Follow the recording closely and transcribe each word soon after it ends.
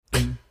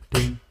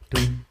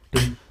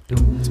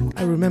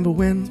remember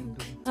when.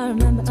 I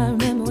remember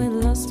when I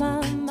lost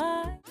my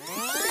mind.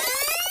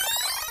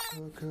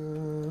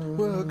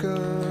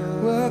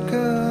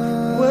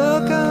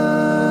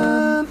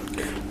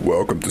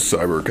 Welcome to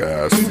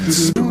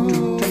Cybercast.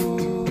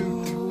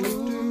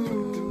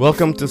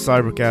 Welcome to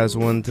Cybercast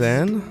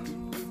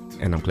 110.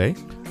 And I'm Clay.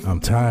 I'm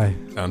Ty.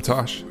 I'm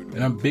Tosh.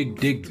 And I'm Big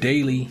Dick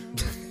Daily.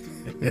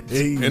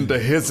 Into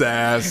his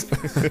ass.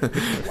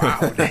 Wow,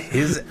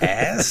 his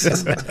ass?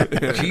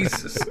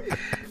 Jesus.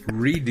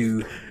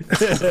 Redo.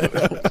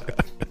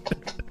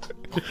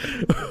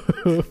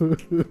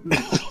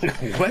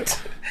 What?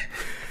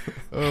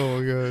 Oh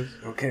my gosh.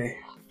 Okay.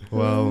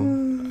 Wow.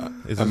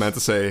 I meant to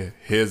say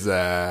his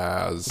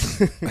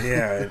ass.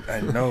 Yeah,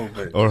 I know,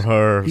 but Or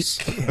hers.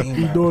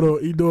 came out.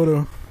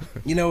 Idoro.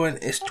 You know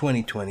what? It's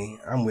 2020.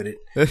 I'm with it.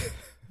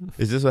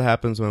 Is this what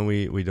happens when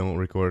we don't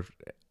record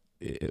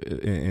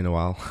in a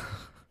while?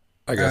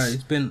 I guess.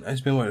 It's been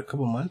what, a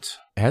couple months?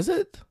 Has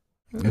it?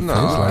 It No,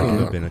 feels It like could it.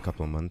 have been a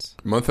couple of months.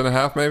 month and a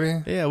half,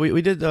 maybe. Yeah, we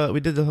did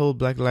the whole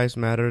Black Lives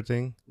Matter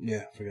thing.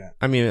 Yeah, forgot.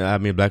 I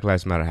mean, Black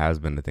Lives Matter has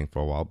been the thing for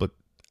a while, but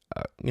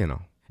you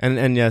know,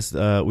 and yes,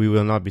 we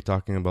will not be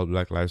talking about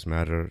Black Lives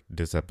Matter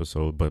this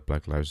episode, but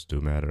Black Lives do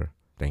matter.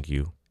 Thank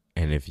you.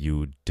 And if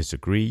you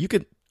disagree, you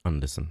can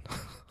unlisten.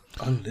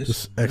 On this,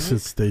 Just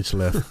exit stage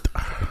left.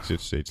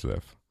 Exit stage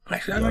left.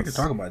 Actually, I'd like to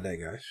talk about that,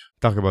 guys.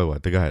 Talk about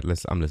what? Go ahead.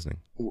 I'm listening.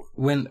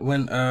 When we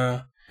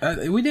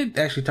did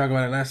actually talk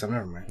about it last time.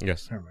 Never mind.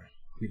 Yes. Never mind.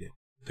 We did.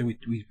 I think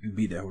we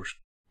beat that horse.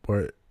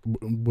 But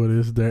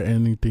is there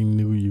anything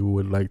new you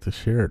would like to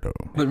share, though?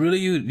 But really,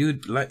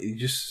 you'd like, you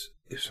just,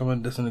 if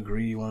someone doesn't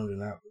agree, you want them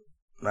to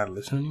not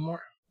listen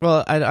anymore?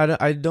 Well,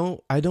 I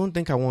don't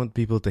think I want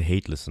people to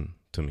hate listen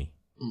to me.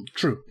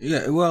 True.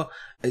 Yeah. Well,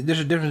 there's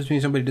a difference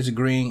between somebody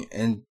disagreeing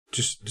and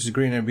just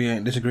disagreeing and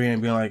being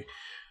like,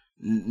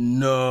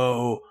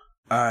 no,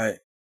 I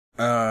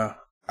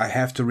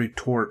have to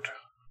retort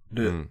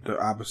the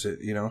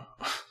opposite. You know,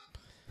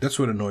 that's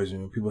what annoys me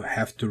when people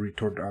have to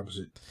retort the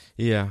opposite.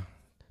 Yeah.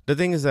 The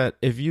thing is that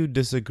if you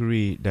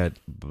disagree that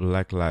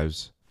Black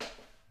Lives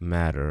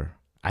Matter,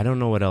 I don't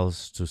know what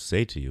else to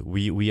say to you.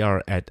 We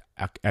are at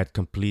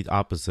complete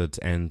opposite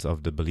ends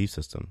of the belief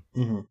system,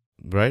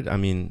 right? I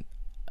mean,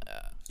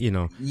 you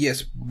know.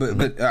 Yes,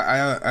 but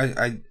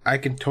I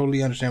can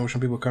totally understand where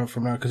some people come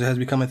from now, because it has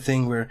become a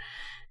thing where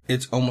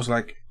it's almost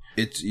like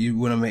you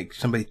want to make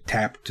somebody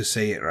tap to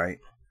say it, right?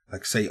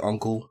 Like say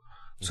uncle,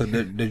 so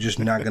they're just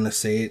not gonna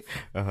say it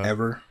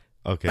ever.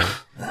 Okay.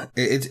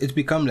 It's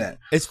become that.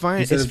 It's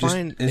fine. Instead It's of just,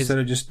 fine. Instead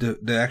of just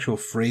the actual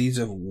phrase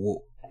of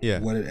what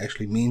it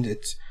actually means,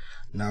 it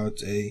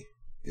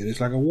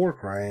is like a war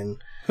cry, and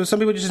so some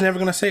people just never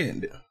gonna say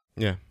it.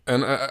 Yeah.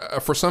 And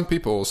for some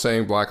people,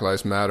 saying Black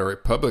Lives Matter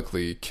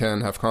publicly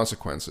can have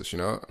consequences, you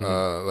know?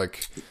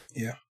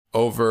 Yeah.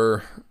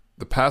 Over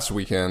the past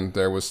weekend,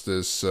 there was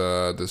this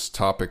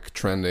topic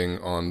trending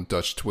on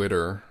Dutch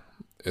Twitter.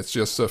 It's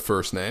just a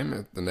first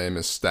name. The name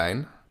is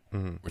Stijn,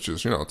 which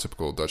is, a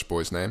typical Dutch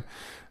boy's name.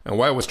 And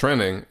why it was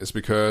trending is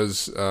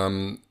because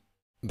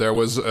there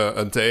was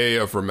a day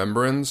of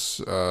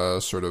remembrance,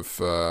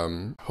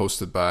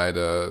 hosted by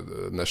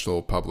the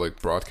National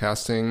Public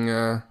Broadcasting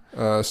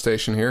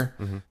station here.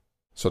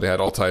 So they had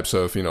all types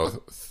of,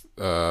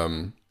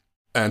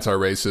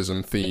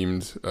 anti-racism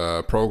themed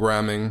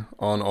programming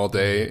on all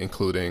day,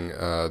 including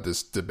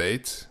this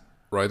debate,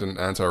 right? An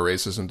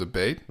anti-racism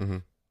debate.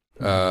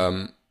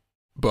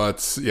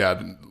 But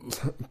yeah,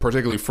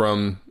 particularly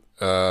from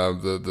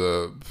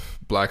the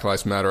Black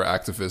Lives Matter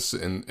activists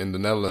in the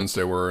Netherlands,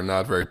 they were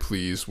not very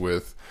pleased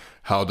with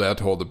how that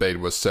whole debate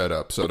was set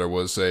up. So there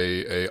was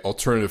a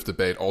alternative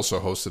debate also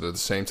hosted at the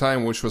same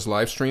time, which was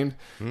live streamed.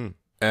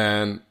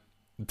 And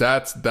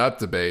that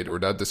debate or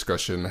that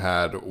discussion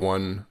had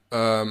one,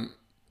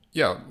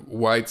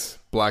 white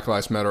Black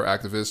Lives Matter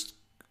activist,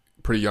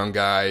 pretty young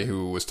guy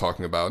who was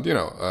talking about,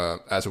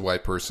 as a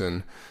white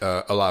person,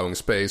 allowing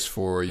space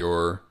for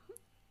your,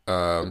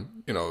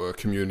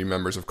 community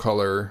members of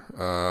color,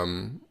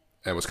 and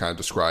was kind of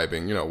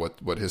describing,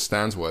 what his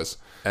stance was.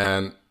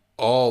 And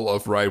all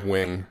of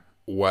right-wing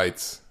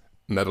white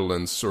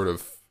Netherlands sort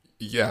of,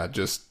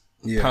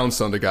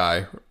 pounced on the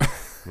guy.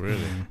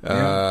 Really?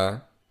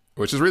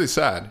 Which is really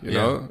sad, you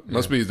know?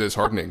 Must be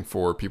disheartening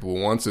for people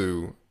who want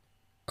to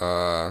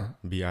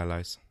be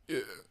allies.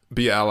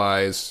 Be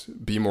allies,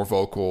 be more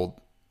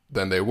vocal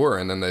than they were,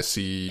 and then they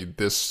see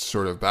this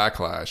sort of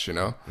backlash,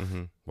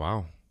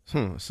 Wow.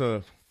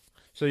 So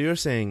you're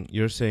saying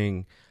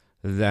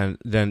that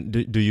then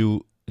do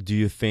you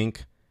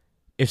think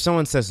if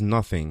someone says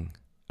nothing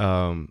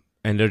and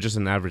they're just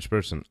an average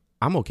person,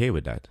 I'm okay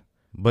with that.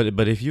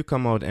 But if you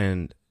come out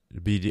and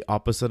be the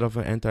opposite of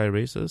an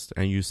anti-racist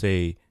and you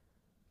say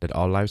that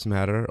all lives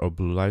matter or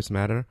blue lives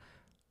matter,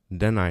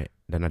 then I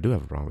do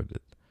have a problem with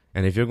it.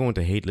 And if you're going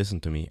to hate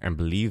listen to me and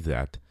believe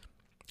that,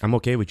 I'm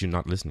okay with you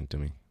not listening to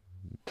me.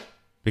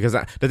 Because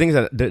the thing is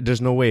that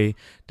there's no way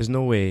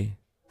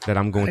that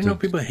I'm going to... I know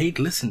people hate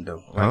listen,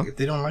 though. Like, if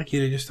they don't like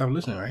you, they just stop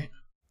listening, right?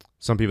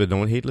 Some people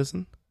don't hate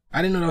listen?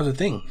 I didn't know that was a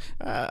thing.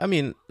 I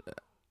mean,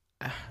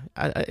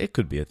 it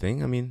could be a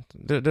thing. I mean,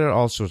 there are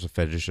all sorts of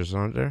fetishes,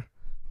 aren't there?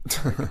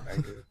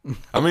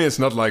 I mean, it's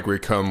not like we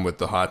come with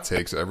the hot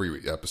takes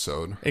every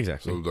episode.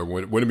 Exactly. So there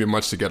wouldn't be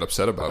much to get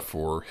upset about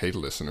for hate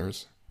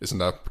listeners. Isn't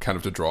that kind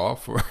of the draw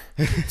for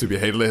to be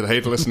hate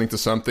listening to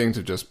something,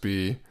 to just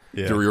be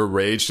your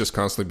rage just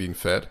constantly being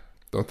fed?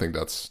 Don't think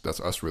that's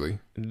us really.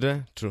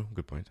 Yeah, true.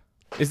 Good point.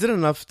 Is it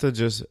enough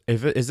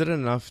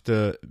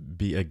to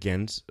be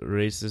against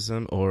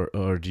racism,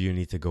 or do you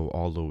need to go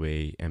all the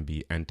way and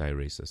be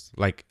anti-racist?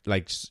 Like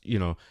you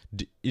know,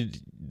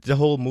 the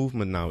whole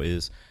movement now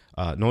is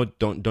no,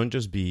 don't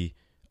just be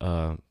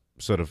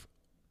sort of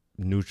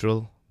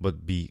neutral,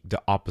 but be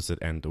the opposite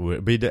end,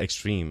 or be the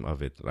extreme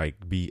of it.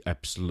 Like be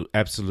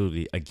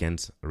absolutely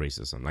against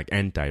racism, like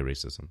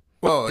anti-racism.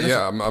 Well,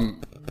 yeah,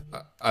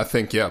 I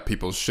think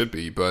people should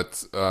be,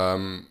 but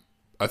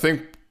I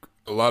think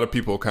a lot of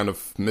people kind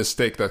of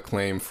mistake that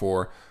claim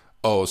for,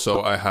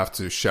 so I have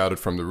to shout it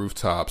from the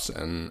rooftops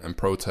and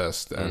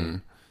protest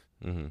and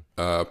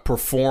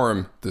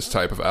perform this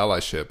type of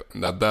allyship.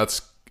 And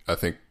that's, I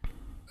think,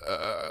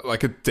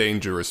 like a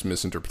dangerous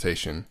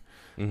misinterpretation.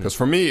 Because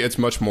for me, it's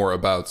much more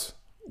about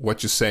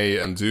what you say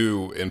and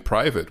do in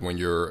private when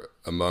you're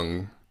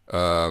among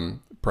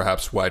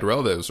perhaps white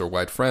relatives or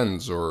white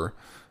friends, or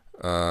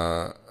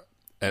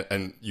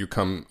and you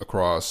come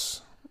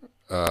across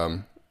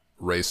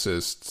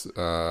racist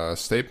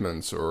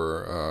statements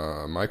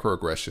or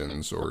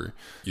microaggressions, or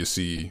you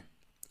see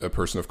a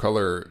person of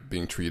color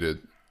being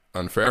treated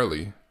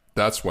unfairly.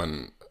 That's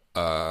when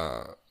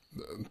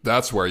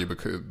that's where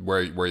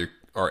where you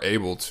are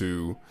able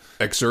to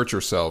exert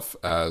yourself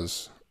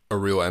as a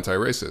real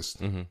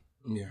anti-racist.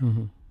 Yeah.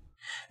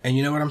 And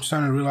you know what I'm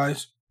starting to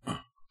realize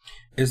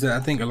is that I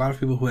think a lot of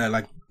people who had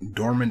like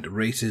dormant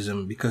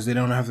racism, because they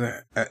didn't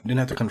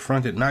have to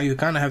confront it. Now you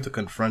kind of have to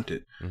confront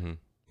it.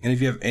 And if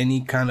you have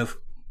any kind of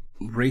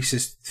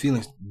racist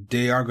feelings,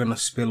 they are going to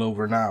spill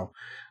over now.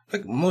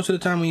 Like most of the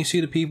time when you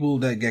see the people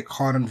that get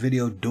caught on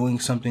video doing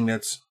something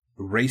that's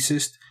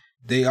racist,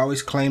 they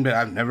always claim that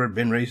I've never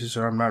been racist,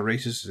 or I'm not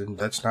racist, and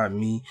that's not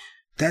me.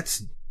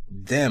 That's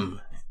them.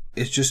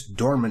 It's just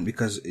dormant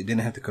because it didn't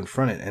have to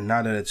confront it. And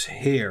now that it's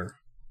here,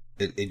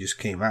 it just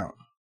came out.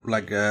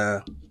 Like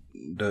what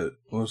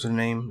was her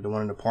name? The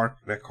one in the park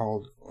that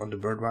called on the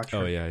bird watcher?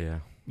 Oh, yeah. Yeah.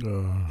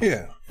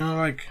 You know,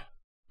 like...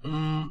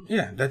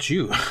 yeah, that's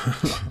you.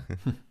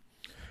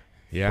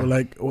 Yeah. Well,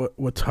 like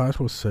what Tosh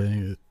was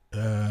saying,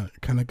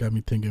 kind of got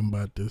me thinking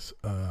about this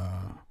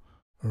a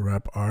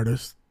rap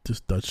artist, this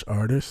Dutch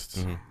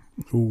artist,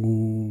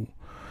 who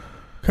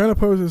kind of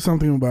posted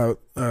something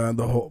about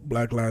the whole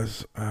Black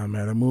Lives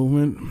Matter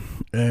movement,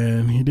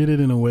 and he did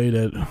it in a way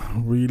that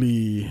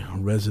really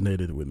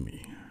resonated with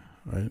me,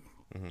 right?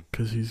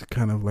 Because he's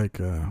kind of like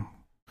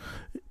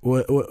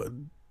what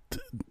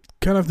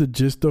kind of the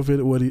gist of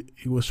it, what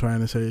he was trying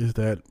to say is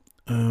that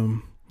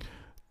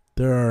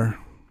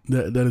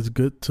that it's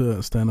good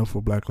to stand up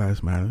for Black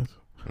Lives Matter,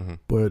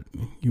 but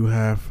you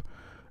have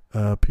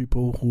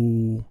people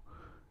who,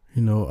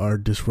 you know, are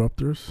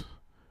disruptors,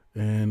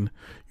 and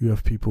you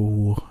have people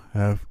who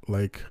have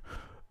like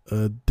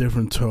a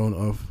different tone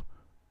of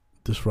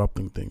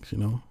disrupting things, you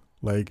know?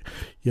 Like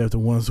you have the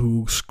ones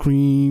who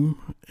scream,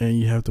 and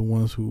you have the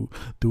ones who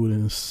do it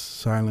in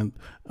silent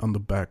on the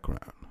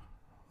background,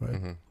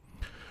 right?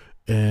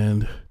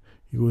 And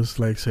he was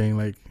like saying,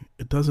 like,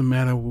 it doesn't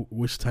matter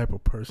which type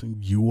of person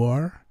you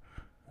are.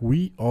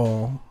 We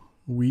all,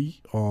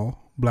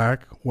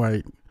 black,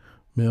 white,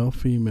 male,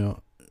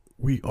 female,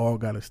 we all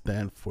got to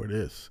stand for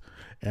this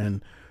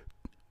and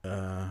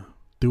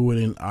do it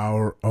in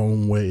our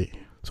own way.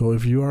 So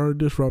if you are a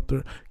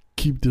disruptor,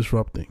 keep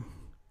disrupting,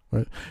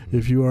 right?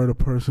 If you are the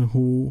person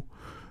who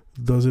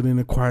does it in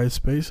a quiet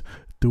space,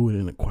 do it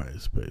in a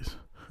quiet space.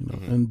 You know?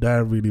 And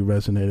that really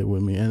resonated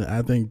with me. And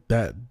I think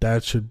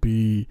that should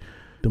be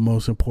the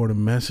most important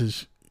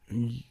message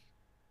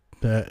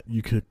that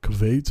you could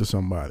convey to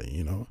somebody,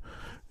 you know,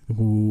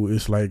 who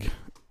is like,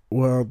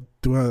 well,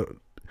 do I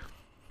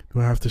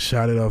have to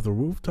shout it off the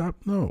rooftop?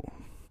 No.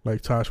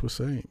 Like Tosh was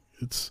saying,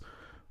 it's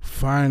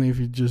fine if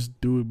you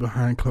just do it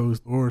behind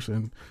closed doors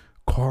and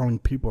calling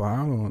people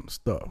out on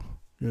stuff,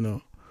 you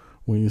know,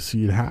 when you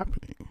see it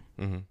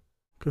happening.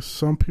 Because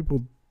some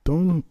people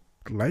don't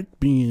like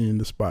being in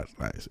the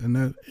spotlights, and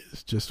that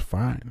is just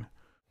fine.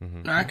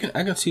 I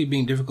can see it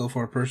being difficult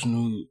for a person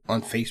who,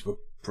 on Facebook,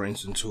 for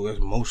instance, who has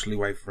mostly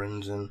white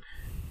friends, and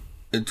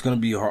it's going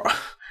to be hard.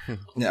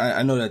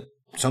 I know that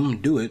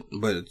some do it,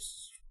 but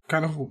it's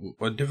kind of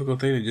a difficult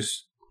thing to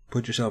just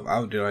put yourself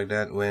out there like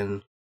that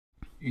when,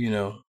 you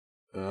know,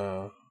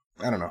 I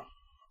don't know.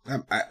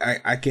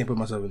 I can't put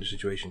myself in the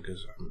situation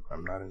because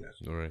I'm not in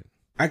that. All right.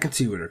 I can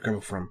see where they're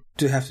coming from.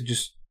 To have to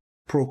just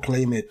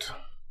proclaim it,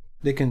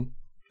 they can.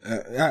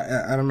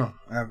 I don't know.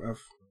 I've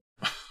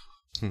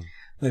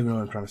don't even know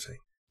what I'm trying to say.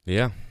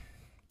 Yeah.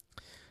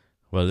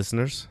 Well,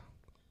 listeners,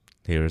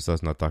 here is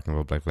us not talking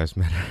about Black Lives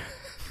Matter.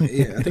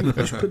 Yeah, I think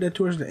we should put that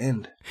towards the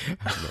end.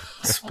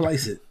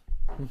 Splice it.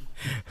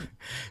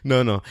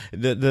 No.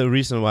 The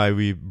reason why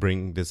we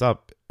bring this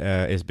up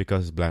is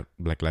because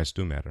Black lives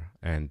do matter,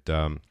 and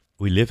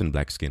we live in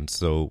black skin,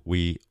 so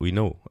we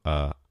know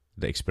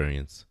the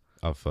experience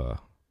of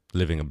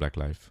living a black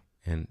life,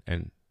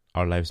 and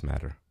our lives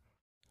matter.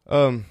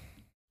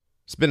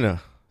 It's been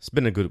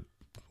a good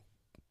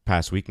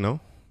past week, no?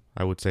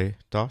 I would say,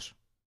 Tosh.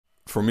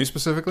 For me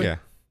specifically, Yeah.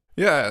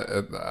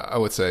 yeah, I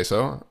would say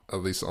so.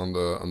 At least on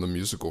the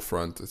musical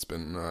front, it's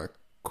been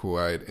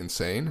quite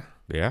insane,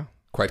 Yeah.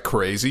 quite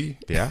crazy,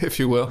 Yeah. if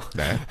you will.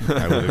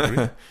 I would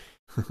agree.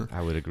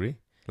 I would agree.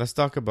 Let's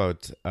talk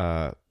about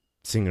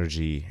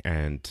Synergy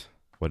and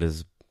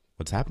what's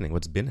happening.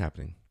 What's been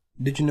happening?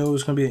 Did you know it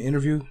was going to be an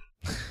interview,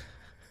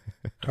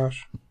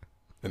 Tosh?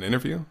 An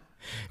interview?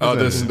 Oh,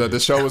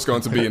 this show was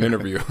going to be an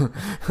interview.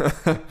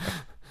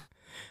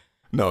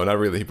 No, not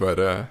really, but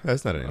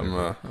That's not an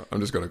interview. I'm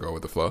just gonna go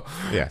with the flow.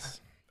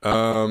 Yes.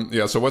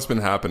 Yeah. So what's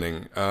been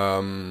happening?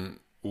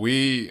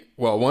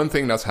 One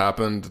thing that's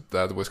happened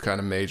that was kind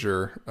of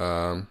major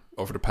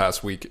over the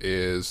past week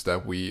is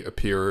that we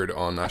appeared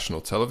on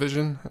national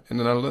television in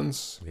the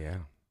Netherlands Yeah.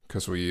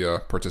 because we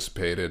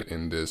participated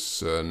in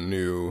this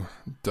new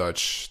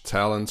Dutch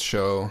talent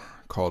show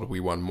called We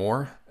Want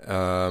More.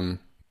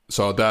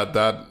 So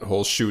that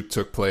whole shoot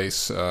took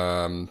place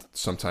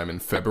sometime in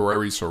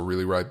February, so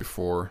really right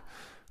before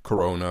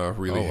Corona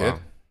really hit. Wow.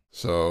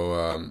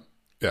 So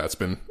yeah, it's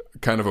been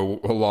kind of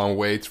a long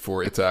wait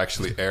for it to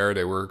actually air.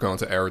 They were going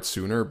to air it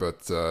sooner,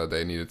 but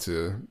they needed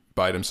to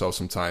buy themselves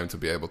some time to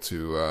be able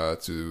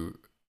to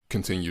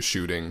continue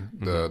shooting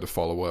the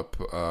follow up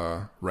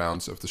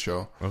rounds of the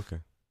show. Okay.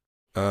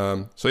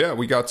 So yeah,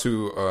 we got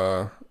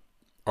to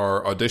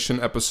our audition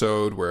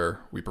episode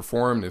where we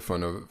performed in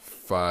front of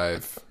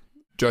 5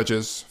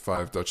 judges,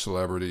 5 Dutch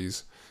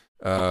celebrities.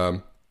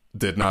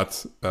 Did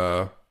not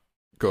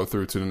go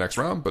through to the next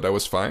round, but that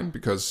was fine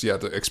because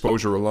the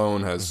exposure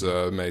alone has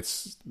made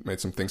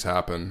some things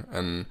happen.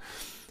 And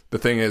the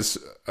thing is,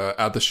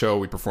 at the show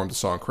we performed the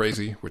song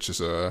 "Crazy," which is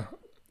a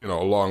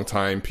long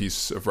time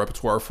piece of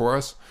repertoire for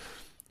us.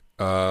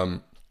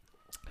 But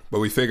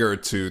we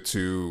figured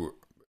to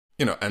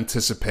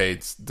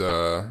anticipate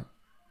the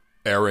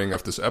airing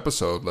of this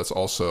episode, let's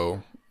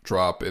also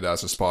drop it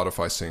as a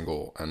Spotify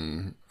single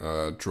and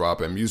drop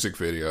a music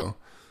video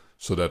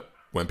so that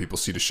when people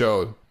see the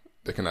show,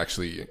 they can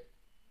actually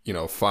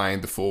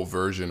find the full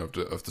version of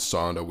the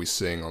song that we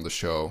sing on the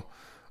show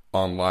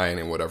online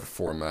in whatever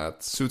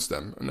format suits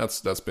them. And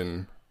that's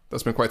been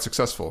quite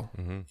successful.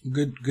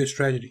 Good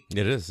strategy.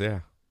 It is,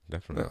 yeah,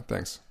 definitely. Yeah,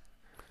 thanks.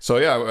 So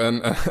yeah,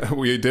 and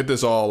we did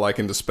this all like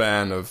in the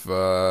span of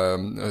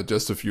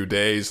just a few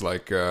days.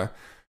 Like the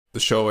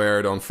show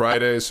aired on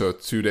Friday, so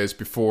 2 days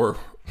before.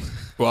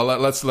 Well,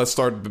 let's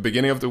start at the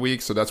beginning of the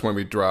week. So that's when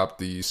we dropped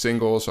the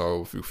single.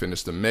 So we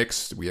finished the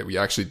mix. We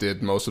actually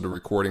did most of the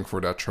recording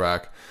for that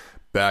track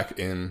back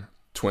in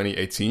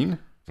 2018.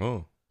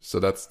 Oh, So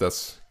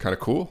that's kind of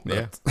cool.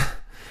 Yeah.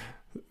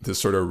 This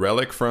sort of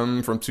relic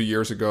from 2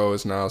 years ago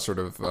is now sort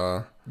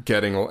of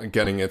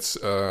getting its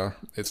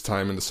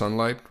time in the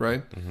sunlight,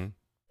 right?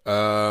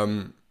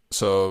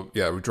 So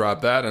yeah, we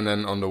dropped that, and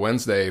then on the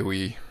Wednesday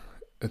we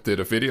did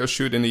a video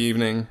shoot in the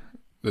evening.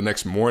 The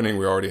next morning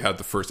we already had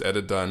the first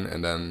edit done,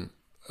 and then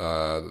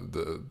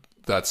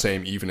that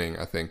same evening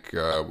I think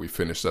we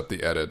finished up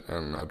the edit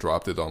and I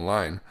dropped it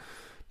online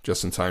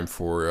just in time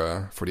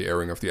for the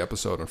airing of the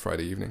episode on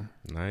Friday evening.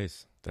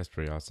 nice. That's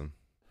pretty awesome.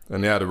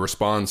 And yeah, the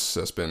response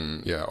has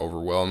been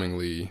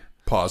overwhelmingly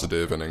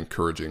positive and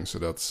encouraging. So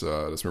that's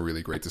been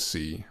really great to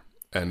see.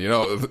 And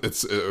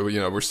it's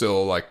we're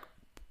still like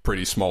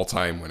pretty small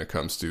time when it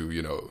comes to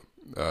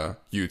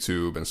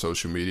YouTube and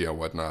social media and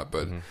whatnot.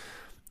 But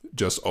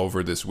just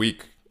over this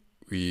week,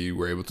 we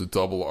were able to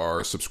double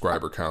our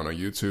subscriber count on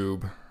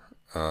YouTube.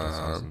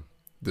 Awesome.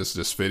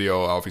 This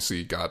video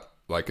obviously got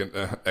like an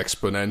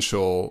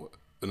exponentially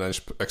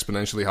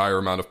higher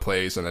amount of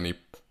plays than any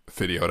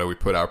video that we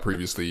put out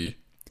previously,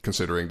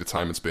 considering the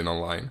time it's been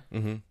online.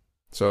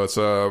 So it's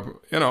a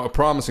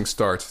promising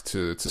start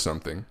to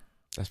something.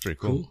 That's pretty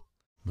cool.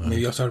 Cool.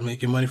 Maybe y'all start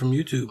making money from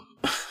YouTube.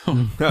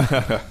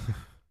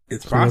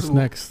 It's So what's possible.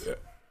 next?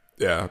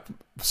 Yeah,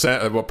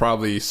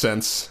 probably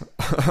cents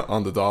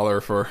on the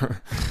dollar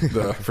for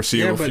the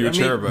foreseeable Yeah, but I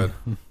future.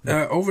 mean,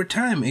 over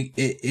time, it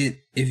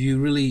if you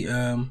really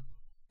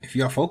if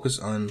y'all focus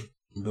on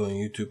building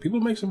YouTube, people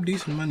make some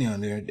decent money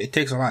on there. It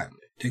takes a lot.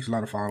 It takes a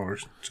lot of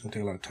followers. It's gonna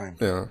take a lot of time.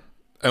 Yeah.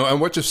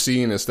 And what you've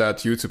seen is that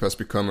YouTube has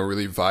become a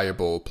really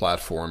viable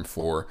platform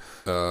for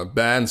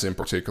bands in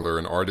particular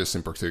and artists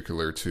in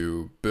particular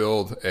to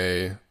build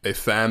a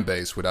fan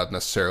base without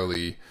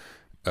necessarily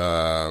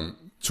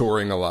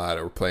touring a lot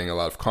or playing a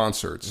lot of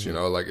concerts.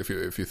 Like if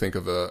you think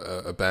of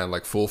a band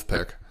like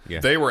Wolfpack,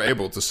 they were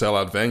able to sell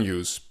out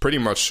venues pretty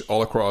much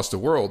all across the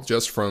world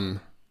just from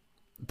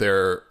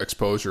their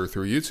exposure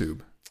through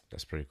YouTube.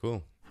 That's pretty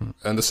cool.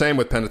 And the same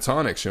with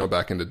Pentatonics,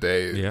 back in the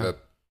day, that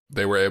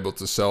they were able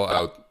to sell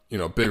out,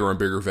 bigger and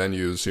bigger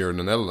venues here in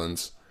the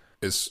Netherlands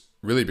is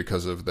really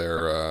because of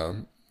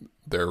their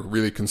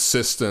really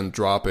consistent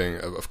dropping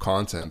of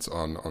content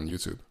on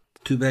YouTube.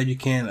 Too bad you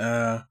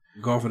can't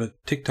go off of the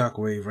TikTok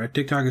wave, right?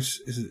 TikTok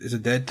is a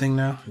dead thing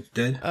now. It's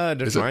dead.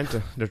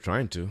 They're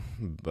trying to.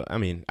 But I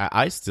mean,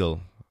 I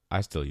still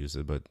use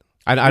it, but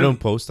I don't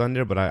post on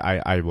there, but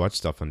I watch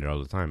stuff on there all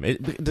the time.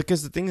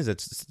 Because the thing is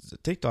that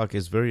TikTok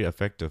is very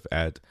effective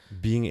at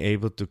being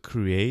able to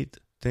create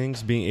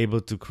things,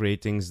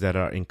 that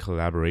are in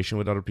collaboration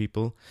with other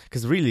people.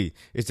 Because really,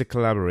 it's a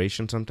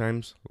collaboration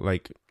sometimes,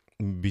 like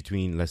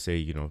between, let's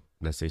say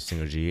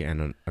Synergy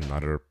and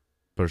another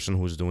person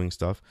who's doing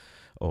stuff,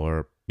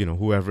 or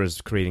whoever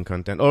is creating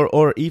content,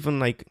 or even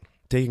like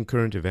taking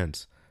current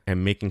events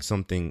and making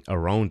something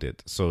around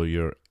it, so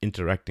you're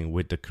interacting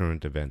with the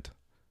current event,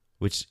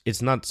 which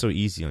it's not so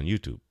easy on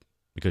YouTube,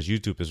 because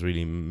YouTube is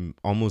really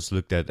almost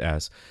looked at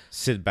as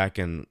sit back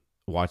and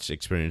watch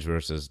experience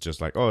versus just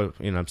like,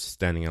 I'm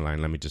standing in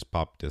line, let me just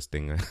pop this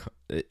thing,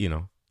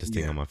 this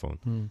thing on my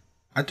phone.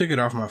 I took it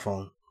off my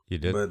phone. You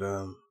did? But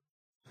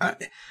I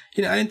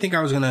didn't think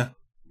I was gonna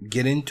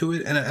get into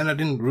it, and I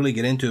didn't really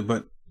get into it,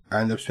 but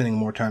I ended up spending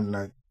more time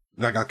than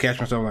I'll catch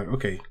myself like,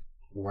 okay,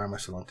 why am I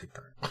still on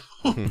TikTok?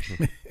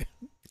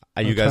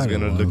 Are you guys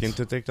gonna look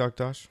into TikTok,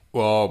 Tosh?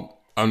 Well,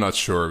 I'm not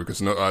sure,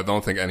 because I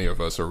don't think any of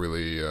us are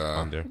really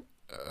on there.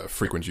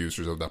 Frequent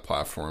users of that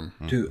platform.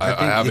 Dude,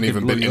 I haven't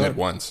even been in it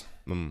once.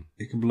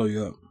 It can blow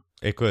you up.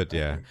 It could,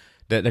 yeah.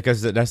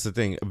 Because that's the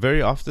thing.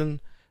 Very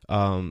often,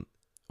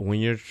 when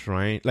you're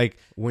trying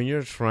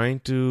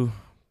to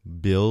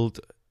build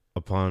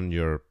upon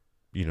your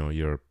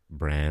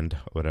brand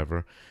or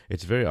whatever,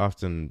 it's very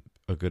often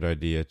a good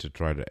idea to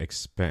try to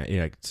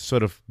expand,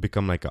 sort of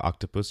become like an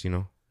octopus,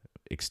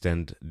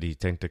 extend the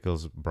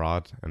tentacles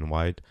broad and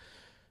wide.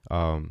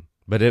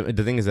 But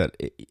the thing is that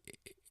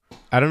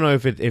I don't know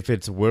if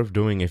it's worth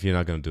doing if you're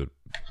not gonna do it.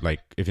 Like,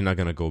 if you're not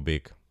gonna go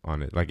big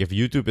on it. Like, if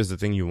YouTube is the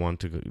thing you want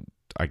to,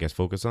 I guess,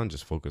 focus on,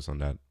 just focus on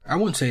that. I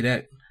wouldn't say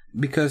that,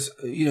 because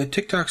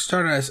TikTok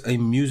started as a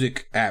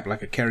music app,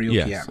 like a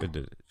karaoke app. It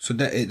did. So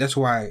that's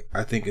why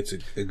I think it's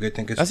a good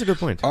thing. 'Cause that's a good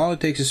point. All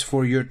it takes is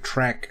for your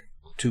track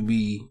to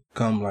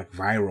become like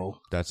viral.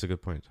 That's a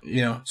good point.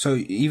 So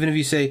even if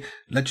you say,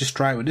 let's just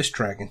try it with this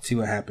track and see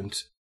what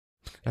happens.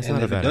 That's and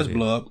not if a bad it does idea.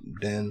 blow up,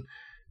 then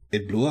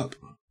it blew up,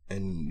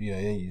 and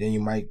then you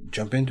might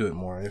jump into it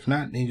more. If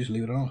not, then you just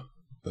leave it alone.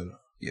 But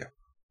yeah,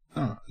 I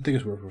don't know. I think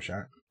it's worth a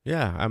shot.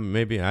 Yeah,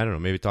 maybe, I don't know.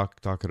 Maybe talk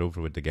it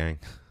over with the gang.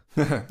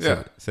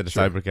 Yeah. So the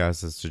sure.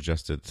 Cybercast has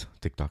suggested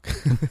TikTok.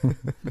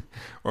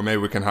 Or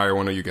maybe we can hire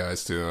one of you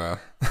guys to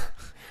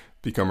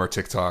become our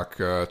TikTok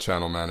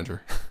channel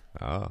manager.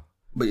 Oh.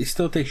 But it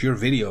still takes your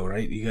video,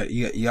 right?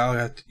 Y'all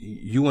have to,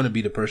 you want to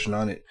be the person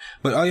on it.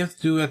 But all you have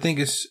to do, I think,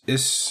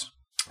 is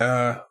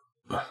I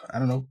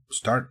don't know,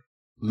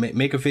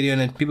 make a video,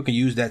 and then people can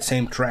use that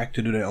same track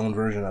to do their own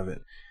version of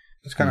it.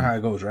 That's kind of how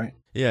it goes, right?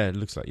 Yeah, it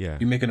looks like, yeah.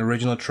 You make an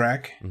original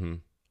track. Mm-hmm.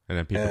 And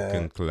then people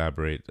can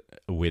collaborate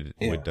with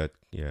that.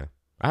 Yeah.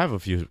 I have a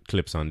few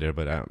clips on there,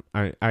 but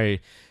I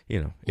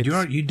you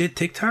did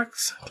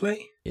TikToks,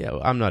 Clay? Yeah,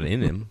 I'm not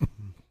in them.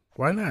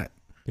 Why not?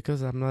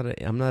 Because I'm not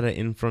a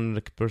in front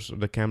of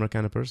the camera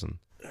kind of person.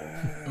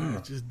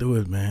 Just do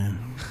it,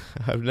 man.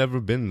 I've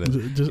never been there.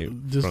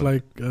 Just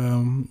like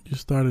you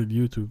started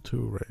YouTube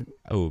too, right?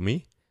 Oh,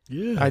 me?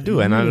 Yeah, I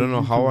do, and I don't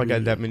know how I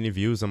got that many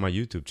views on my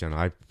YouTube channel.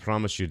 I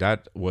promise you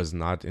that was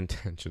not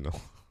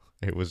intentional.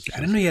 It was. I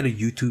didn't know you had a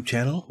YouTube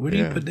channel. Where do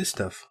you put this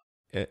stuff?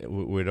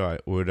 Where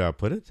do I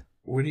put it?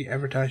 Where do you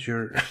advertise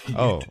your?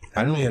 Oh,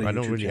 I don't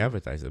really channel.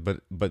 advertise it,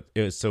 but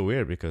it's so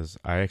weird because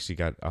I actually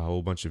got a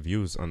whole bunch of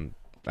views on.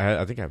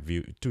 I think I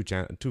viewed two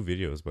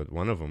videos, but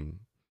one of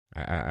them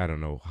I don't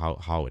know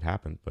how it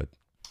happened, but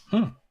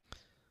it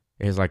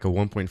has like a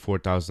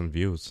 1.4 thousand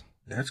views.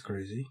 That's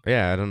crazy.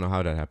 Yeah, I don't know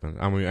how that happened.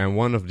 I mean, and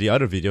one of the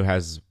other video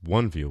has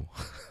 1 view.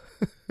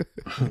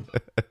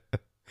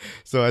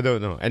 So I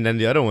don't know. And then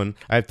the other one,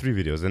 I have 3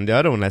 videos, and the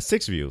other one has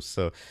 6 views.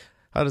 So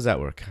how does that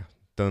work?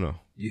 Don't know.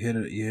 You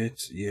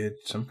hit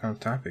some kind of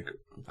topic.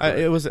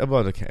 It was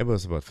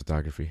about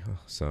photography.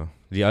 So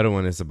the other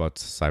one is about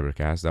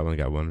Cybercast. That one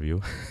got 1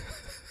 view.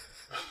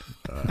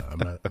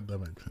 That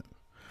makes sense.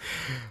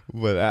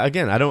 But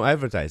again, I don't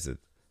advertise it,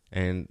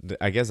 and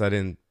I guess I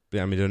didn't.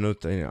 I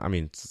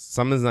mean,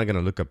 someone's not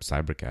gonna look up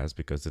Cybercast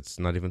because it's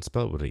not even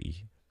spelled with an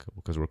E.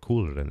 Because we're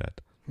cooler than that.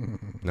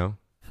 No,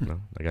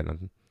 I got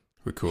nothing.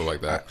 We're cool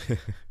like that.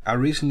 I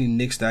recently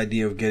nixed the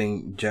idea of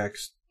getting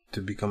Jax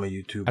to become a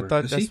YouTuber. I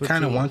thought he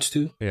kind of wants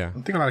to. Yeah,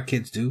 I think a lot of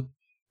kids do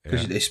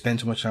because they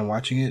spend so much time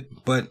watching it.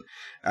 But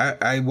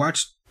I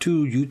watched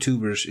 2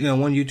 YouTubers.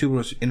 One YouTuber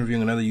was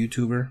interviewing another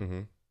YouTuber,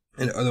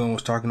 and the other one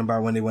was talking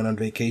about when they went on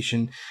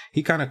vacation.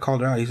 He kind of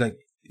called her out. He's like,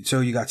 "So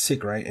you got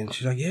sick, right?" And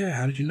she's like, "Yeah,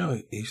 how did you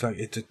know?" He's like,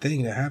 "It's a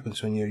thing that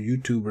happens when you're a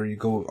YouTuber. You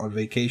go on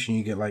vacation,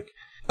 you get like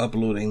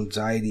upload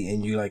anxiety,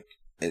 and you like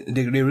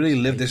they really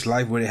live this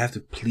life where they have to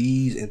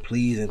please and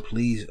please and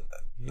please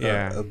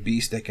a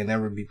beast that can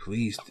never be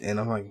pleased." And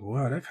I'm like,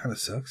 wow, that kind of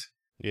sucks.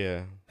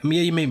 Yeah. I mean,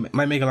 yeah, you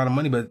might make a lot of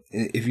money, but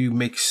if you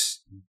make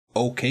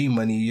okay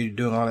money, you're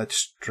doing all that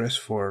stress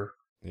for.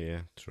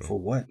 Yeah, true. For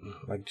what?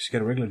 Like, just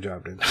get a regular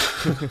job then.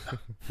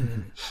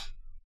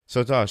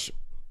 So, Tosh,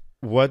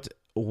 what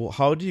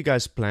how do you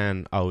guys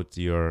plan out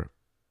your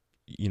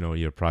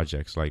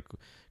projects? Like,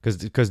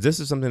 because this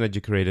is something that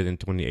you created in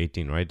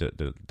 2018, right?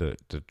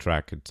 The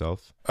track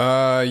itself.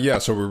 Yeah.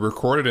 So we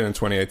recorded it in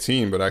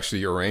 2018, but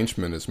actually, the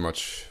arrangement is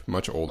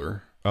much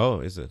older. Oh,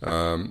 is it?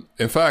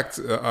 In fact,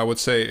 I would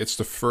say it's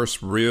the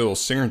first real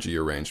Synergy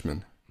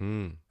arrangement.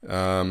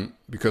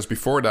 Because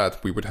before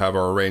that, we would have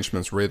our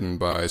arrangements written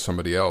by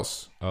somebody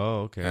else.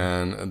 Oh, okay.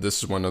 And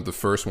this is one of the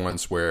first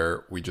ones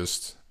where we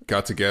just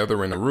got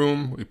together in a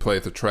room, we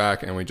played the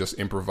track, and we just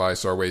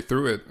improvised our way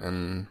through it,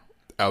 and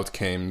out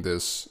came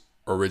this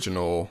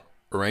original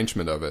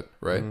arrangement of it,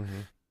 right?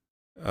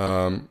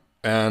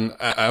 And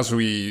as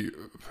we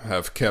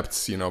have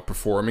kept,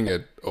 performing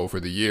it over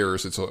the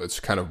years, it's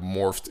kind of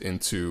morphed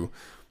into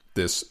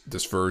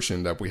this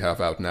version that we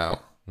have out now.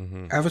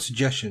 I have a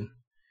suggestion.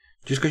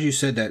 Just because you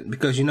said that,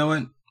 because you know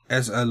what?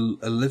 As a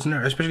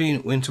listener, especially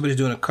when somebody's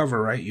doing a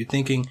cover, right? You're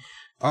thinking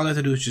all they have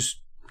to do is just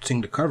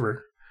sing the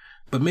cover.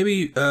 But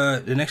maybe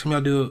the next time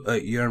y'all do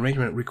your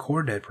arrangement,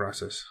 record that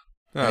process.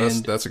 Oh,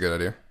 that's a good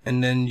idea.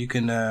 And then you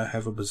can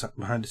have a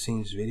behind the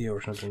scenes video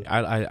or something.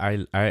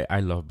 I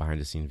love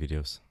behind the scenes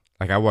videos.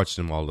 Like, I watch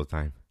them all the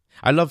time.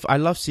 I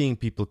love seeing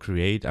people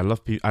create. I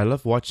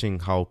love watching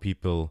how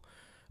people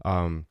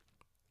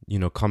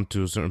come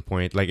to a certain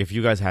point. Like, if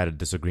you guys had a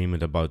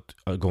disagreement about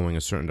going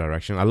a certain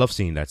direction, I love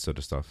seeing that sort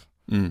of stuff.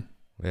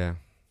 Yeah,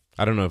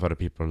 I don't know if other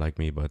people are like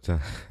me, but there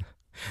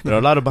are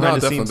a lot of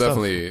behind the scenes stuff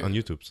on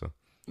YouTube. So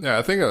yeah,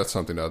 I think that's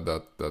something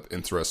that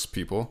interests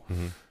people.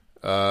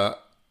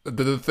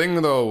 The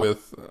thing though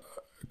with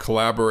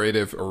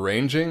collaborative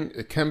arranging,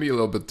 it can be a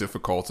little bit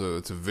difficult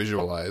to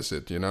visualize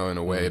it, in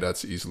a way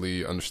that's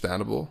easily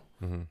understandable.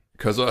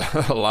 Because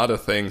a lot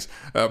of things,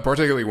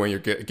 particularly when you're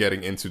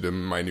getting into the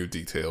minute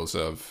details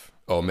of,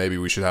 maybe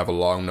we should have a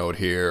long note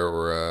here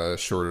or a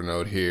shorter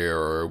note here,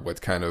 or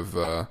what kind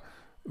of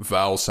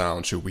vowel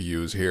sound should we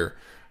use here.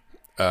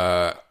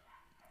 Yeah,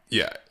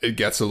 it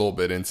gets a little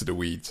bit into the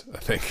weeds, I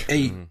think.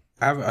 Hey,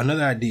 I have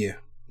another idea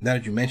now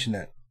that you mentioned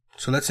that.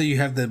 So let's say you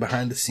have the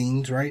behind the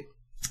scenes, right?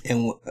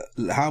 And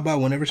how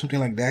about whenever something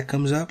like that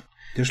comes up,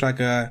 there's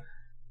like a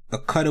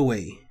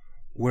cutaway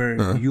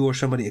where you or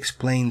somebody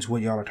explains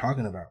what y'all are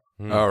talking about.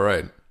 All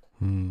right.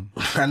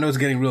 I know it's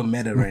getting real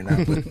meta right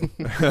now,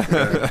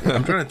 but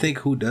I'm trying to think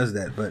who does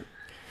that. But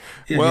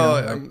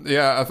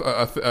yeah,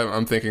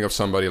 I'm thinking of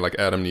somebody like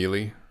Adam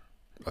Neely.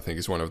 I think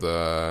he's one of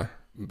the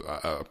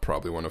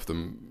probably one of the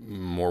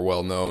more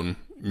well-known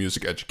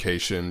music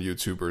education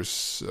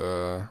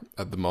YouTubers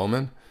at the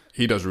moment.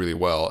 He does really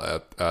well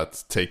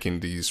at taking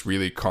these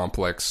really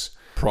complex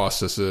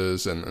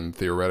processes and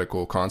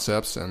theoretical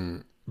concepts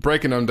and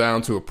breaking them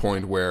down to a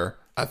point where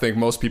I think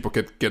most people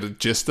could get a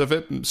gist of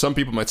it. Some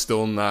people might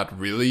still not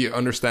really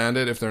understand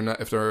it if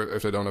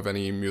they don't have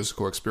any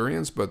musical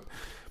experience, but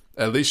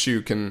at least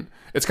you can.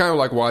 It's kind of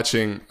like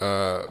watching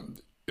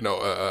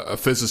a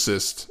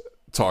physicist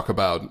talk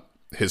about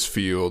his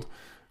field,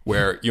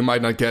 where you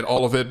might not get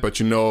all of it, but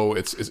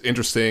it's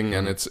interesting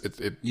and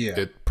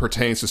it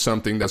pertains to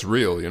something that's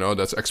real,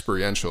 that's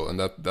experiential, and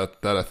that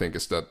I think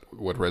is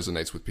what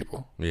resonates with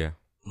people. Yeah.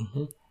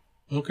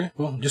 Okay.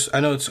 Well, I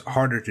know it's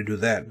harder to do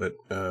that, but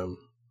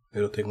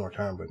it'll take more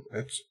time. But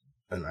that's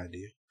an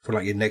idea for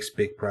like your next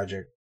big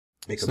project.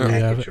 Make a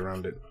package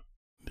around it.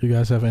 Do you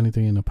guys have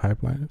anything in the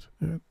pipelines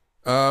yet?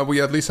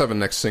 We at least have a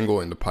next single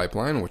in the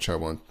pipeline, which I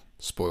won't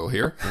spoil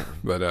here,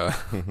 but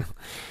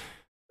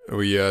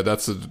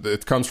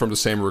it comes from the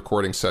same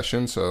recording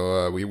session.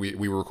 So we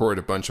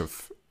recorded a bunch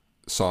of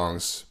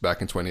songs back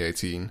in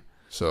 2018.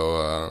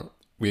 So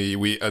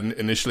we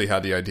initially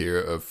had the idea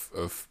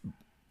of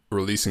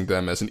releasing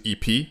them as an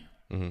EP,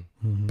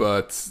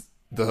 but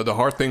the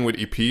hard thing with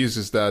EPs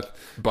is that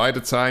by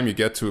the time you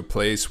get to a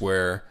place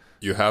where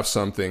you have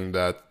something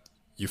that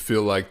you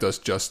feel like does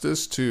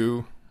justice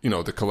to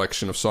the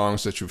collection of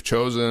songs that you've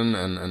chosen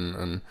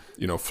and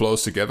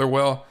flows together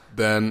well,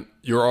 then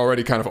you're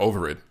already kind of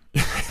over it.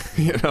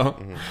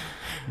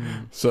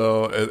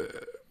 So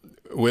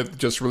with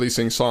just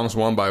releasing songs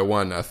one by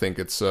one, I think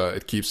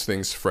it keeps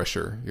things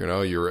fresher.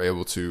 You're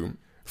able to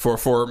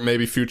for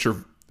maybe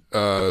future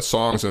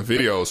songs and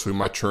videos, we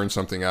might churn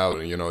something out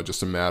in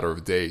just a matter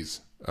of days.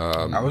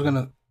 I was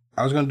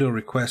gonna do a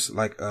request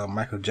like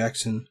Michael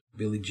Jackson,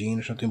 Billie Jean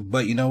or something,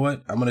 but you know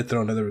what? I'm gonna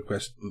throw another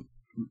request.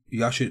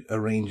 Y'all should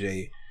arrange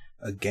a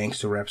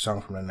gangster rap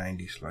song from the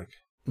 90s, like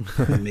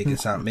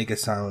make it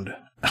sound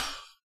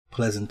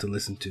pleasant to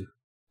listen to.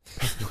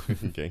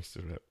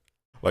 Gangster rap,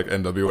 like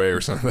NWA or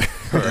something.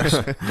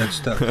 That's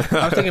tough.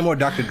 I was thinking more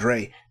Dr.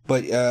 Dre,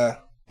 but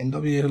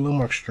NWA is a little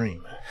more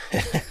extreme.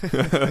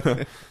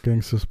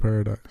 Gangsta's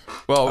Paradise.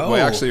 Well,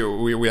 actually,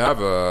 we have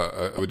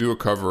we do a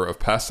cover of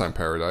Pastime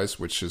Paradise,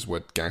 which is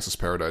what Gangsta's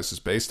Paradise is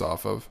based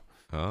off of.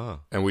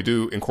 And we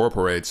do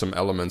incorporate some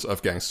elements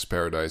of Gangsta's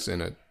Paradise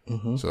in it.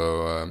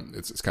 So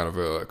it's kind of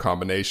a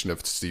combination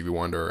of Stevie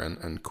Wonder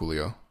and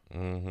Coolio.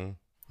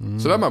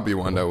 So that might be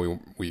one that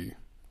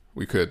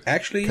we could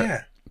actually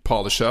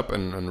polish up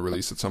and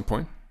release at some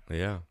point.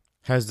 Yeah.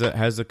 Has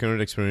the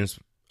current experience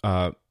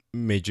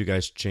made you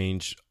guys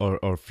change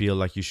or feel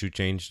like you should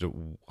change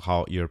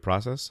how your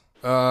process?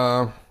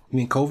 You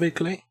mean COVID,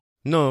 Clay?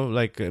 No,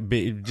 like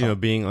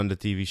being on the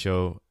TV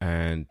show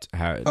and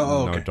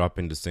okay.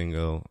 dropping the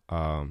single.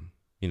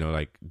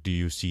 Like, do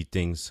you see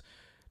things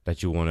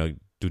that you want to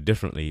do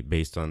differently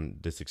based on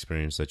this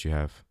experience that you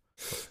have?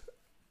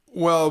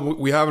 Well,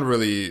 we haven't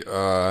really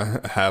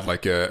had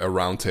like a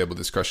roundtable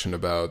discussion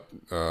about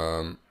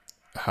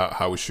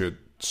how we should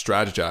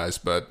strategize.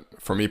 But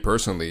for me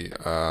personally,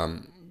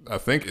 I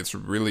think it's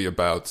really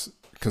about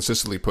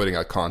consistently putting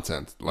out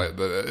content. Like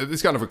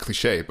it's kind of a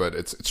cliche, but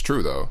it's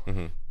true though.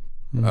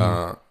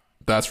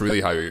 That's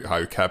really how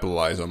you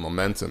capitalize on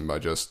momentum, by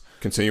just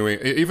continuing,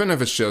 even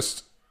if it's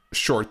just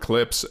short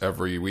clips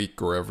every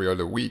week or every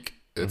other week.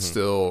 It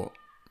still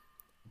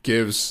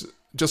gives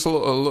just a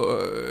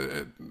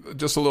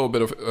little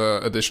bit of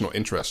additional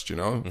interest,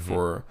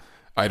 for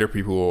either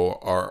people who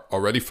are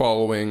already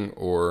following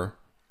or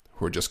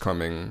who are just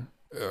coming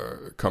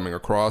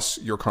across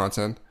your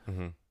content.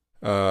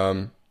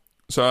 So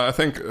I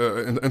think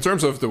in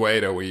terms of the way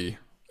that we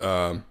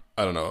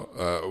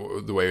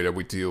the way that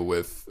we deal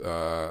with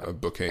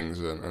bookings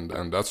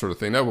and that sort of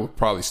thing, that will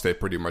probably stay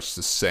pretty much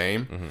the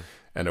same.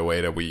 And the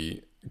way that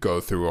we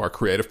go through our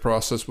creative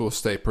process will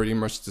stay pretty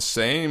much the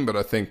same. But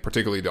I think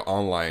particularly the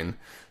online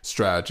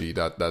strategy,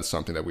 that's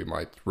something that we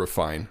might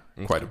refine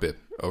quite a bit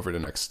over the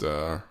next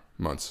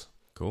months.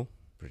 Cool.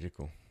 Pretty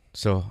cool.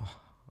 So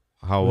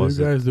how Will was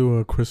you it? guys do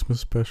a Christmas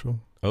special?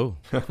 Oh,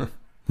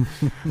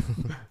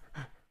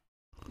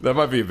 That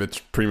might be a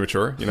bit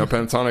premature.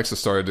 Pentatonics has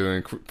started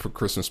doing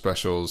Christmas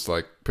specials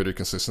like pretty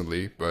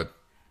consistently, but it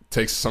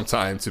takes some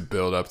time to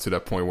build up to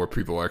that point where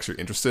people are actually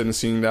interested in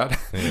seeing that.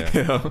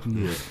 Yeah.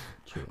 Yeah,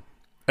 true.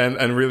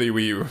 And really,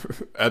 we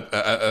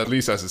at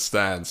least as it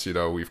stands,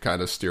 we've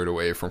kind of steered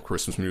away from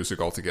Christmas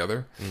music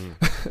altogether.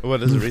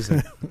 What is the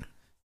reason?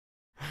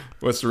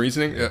 What's the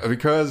reasoning?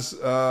 Because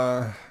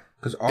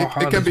Because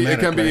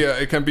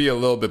it can be a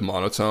little bit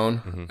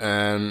monotone,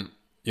 and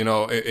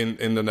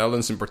in the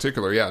Netherlands in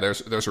particular,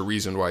 there's a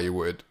reason why you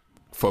would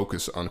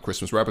focus on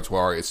Christmas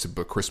repertoire. It's to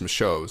book Christmas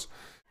shows,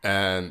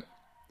 and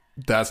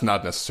that's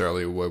not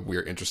necessarily what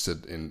we're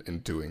interested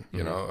in doing.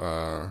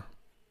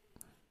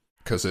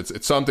 Because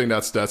it's something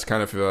that's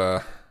kind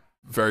of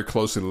very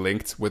closely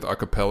linked with a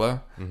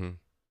cappella.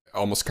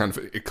 Almost kind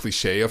of a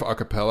cliche of a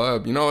cappella.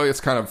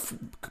 It's kind of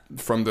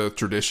from the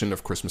tradition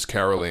of Christmas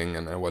caroling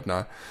and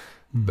whatnot.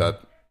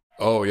 That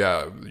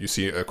you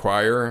see a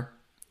choir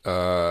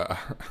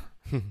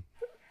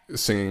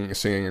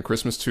singing a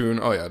Christmas tune.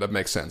 Oh yeah, that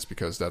makes sense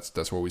because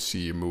that's what we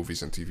see in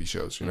movies and TV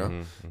shows.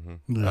 Yeah.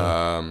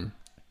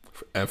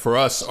 And for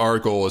us, our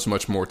goal is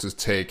much more to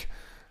take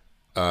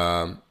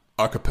a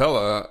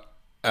cappella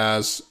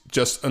as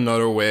just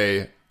another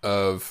way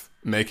of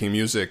making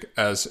music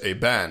as a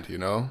band.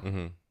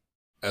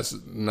 As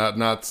not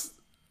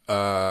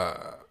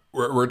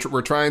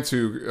we're trying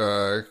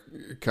to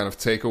kind of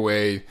take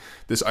away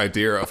this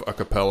idea of a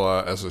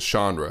cappella as a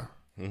genre,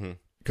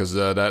 because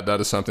that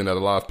is something that a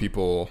lot of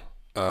people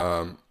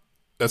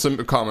that's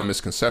a common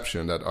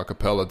misconception, that a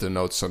cappella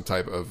denotes some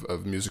type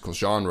of musical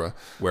genre,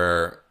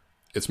 where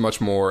it's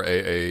much more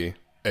a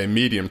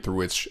medium through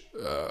which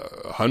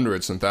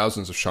hundreds and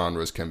thousands of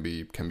genres can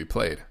be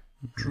played.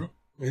 True.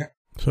 Yeah.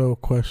 So,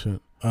 question: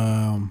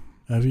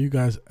 have you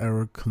guys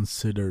ever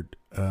considered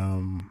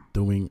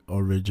doing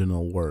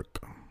original work?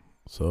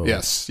 So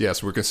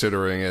Yes, we're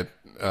considering it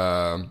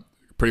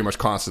pretty much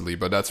constantly,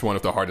 but that's one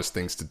of the hardest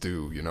things to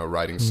do.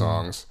 Writing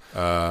songs,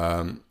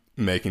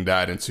 making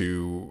that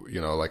into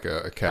like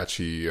a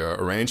catchy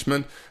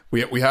arrangement.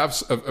 We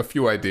have a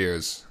few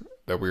ideas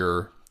that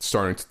we're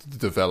starting to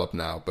develop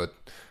now, but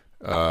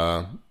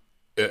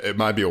it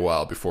might be a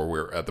while before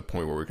we're at the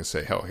point where we can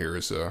say, "Hell, here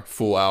is a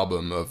full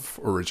album of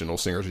original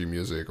Synergy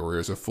music," or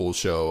 "Here's a full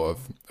show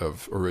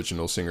of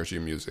original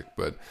Synergy music."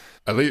 But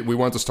at least we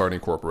want to start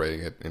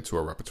incorporating it into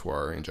our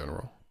repertoire in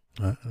general.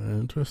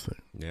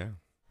 Interesting. Yeah.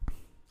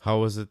 How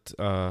was it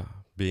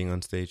being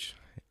on stage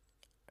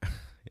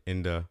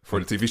for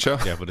the TV show?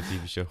 Yeah, for the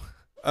TV show.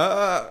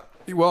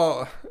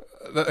 Well,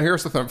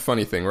 here's the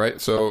funny thing,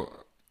 right? So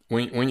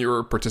when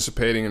you're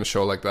participating in a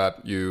show like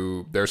that,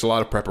 there's a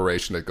lot of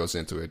preparation that goes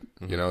into it.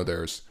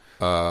 There's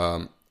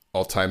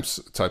all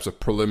types of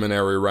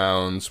preliminary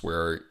rounds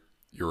where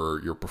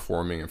you're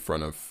performing in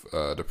front of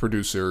the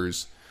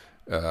producers.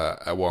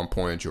 At one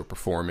point, you're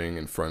performing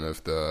in front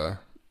of the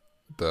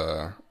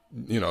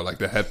like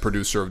the head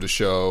producer of the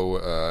show,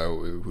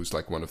 who's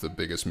like one of the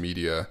biggest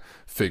media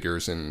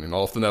figures in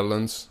all of the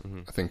Netherlands.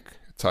 I think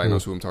Ty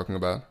knows who I'm talking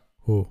about.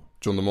 Who?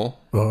 John de Mol.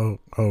 Oh,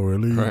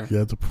 really? Right. You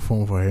had to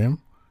perform for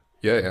him?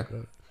 Yeah.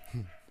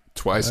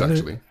 Twice,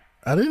 actually.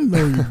 I didn't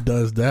know he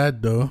does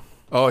that, though.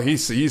 Oh,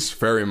 he's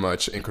very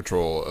much in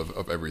control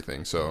of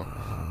everything. So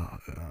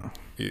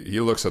he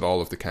looks at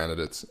all of the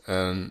candidates,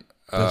 and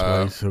That's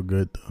why he's so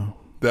good, though.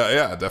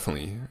 Yeah,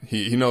 definitely.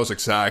 He knows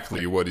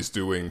exactly what he's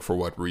doing for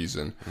what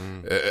reason,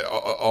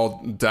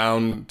 all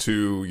down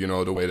to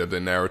the way that they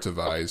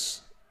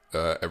narrativize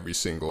every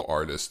single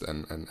artist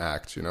and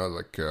act.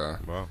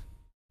 Wow.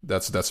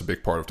 that's a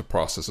big part of the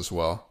process as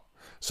well.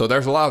 So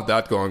there's a lot of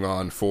that going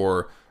on.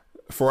 For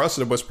us,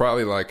 it was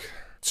probably like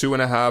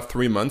 2.5,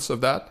 3 months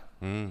of that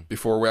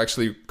before we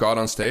actually got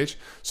on stage.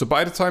 So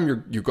by the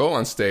time you go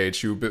on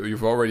stage,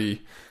 you've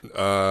already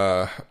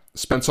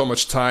spent so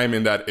much time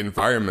in that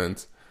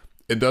environment.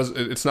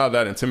 It's not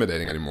that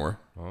intimidating anymore.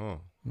 Oh.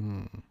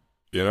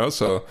 You know,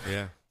 so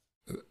Yeah.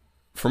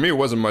 for me, it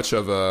wasn't much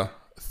of a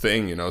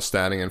thing, you know,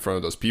 standing in front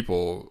of those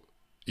people,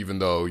 even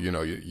though, you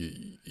know,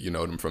 you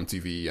know them from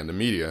TV and the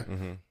media.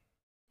 Mm-hmm.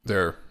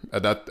 They're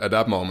at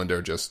that moment,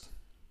 they're just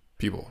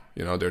people,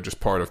 you know, they're just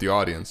part of the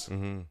audience.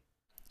 Mm-hmm.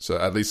 So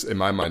at least in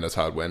my mind, that's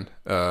how it went.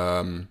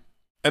 And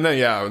then,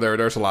 yeah,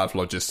 there's a lot of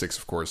logistics,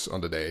 of course,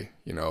 on the day,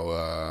 you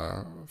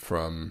know,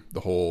 from the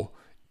whole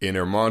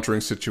inner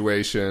monitoring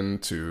situation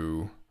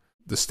to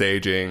the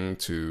staging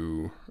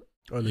to,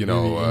 you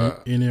know,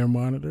 in-ear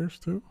monitors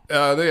too.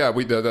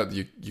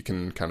 you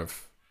can kind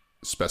of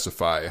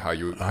specify how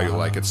you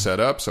like it set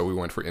up. So we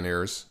went for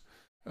in-ears.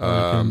 You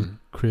can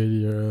create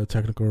your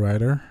technical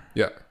writer.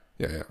 Yeah.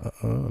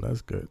 Oh,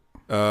 that's good.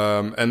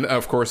 And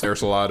of course,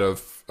 there's a lot of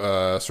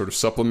sort of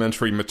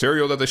supplementary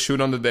material that they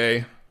shoot on the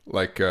day,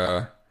 like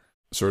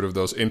sort of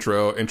those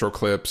intro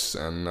clips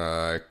and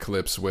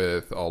clips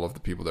with all of the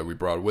people that we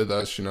brought with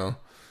us, you know.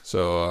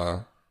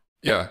 So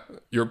yeah,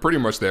 you're pretty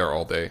much there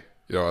all day.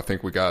 You know, I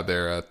think we got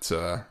there at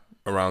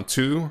around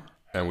 2,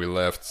 and we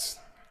left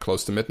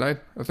close to midnight,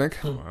 I think.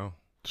 Wow.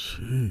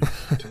 Jeez.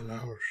 10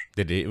 hours.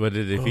 What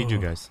did they feed you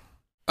guys?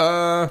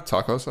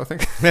 Tacos, I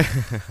think.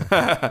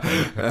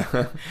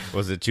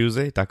 Was it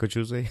Tuesday? Taco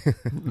Tuesday?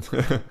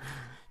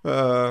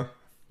 Might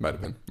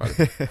have been.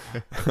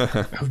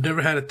 I've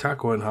never had a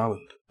taco in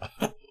Holland.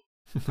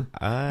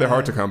 They're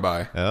hard to come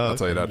by. Oh, I'll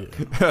tell you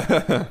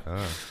that.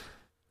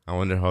 I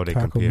wonder how they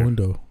Taco compare.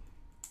 Mundo.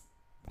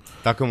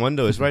 Taco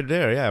Mundo is right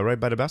there. Yeah, right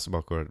by the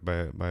basketball court,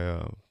 by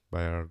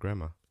our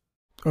grandma.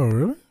 Oh,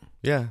 really?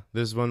 Yeah,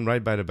 there's one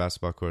right by the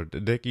basketball court.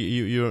 Dick,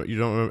 you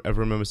don't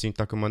ever remember seeing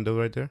Taco Mundo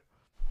right there?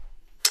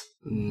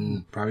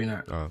 Probably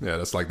not. Oh. Yeah,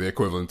 that's like the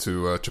equivalent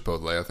to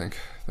Chipotle, I think,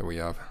 that we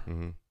have.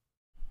 Mm-hmm.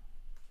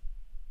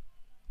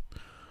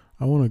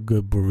 I want a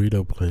good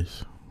burrito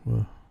place.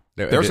 Well,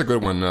 There's a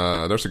good one.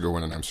 There's a good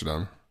one in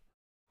Amsterdam.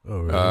 oh,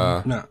 really?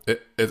 No.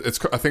 It's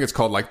I think it's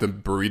called like the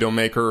Burrito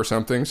Maker or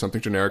something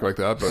generic like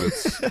that. But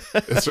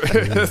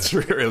it's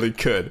really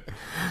good.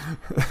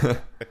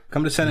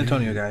 Come to San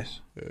Antonio,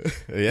 guys.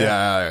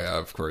 Yeah,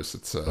 of course,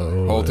 it's a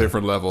Oh, whole yeah.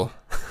 different level.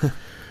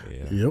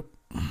 Yeah. Yep.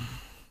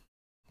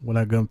 When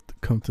I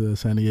come to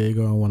San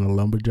Diego, I want a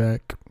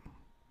lumberjack.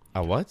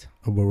 A what?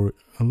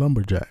 A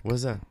lumberjack.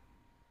 What's that?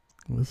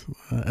 What's,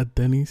 at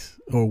Denny's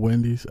or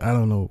Wendy's? I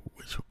don't know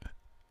which one.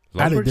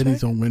 Either Lumberjack?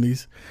 Denny's or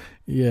Wendy's.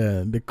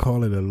 Yeah, they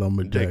call it a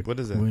lumberjack. Dick, what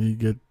is that? When you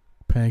get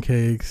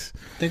pancakes,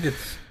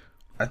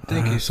 I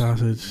think it's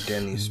sausage,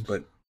 Denny's,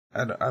 but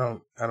I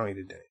don't eat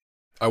a Denny's.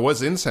 I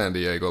was in San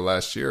Diego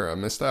last year. I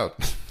missed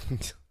out.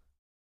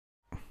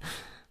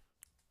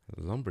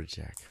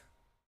 Lumberjack.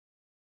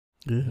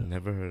 Yeah,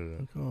 Never heard of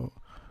that. oh,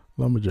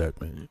 lumberjack,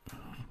 man.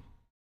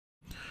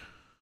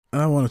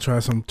 And I want to try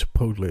some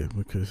Chipotle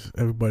because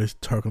everybody's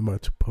talking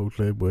about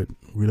Chipotle, but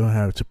we don't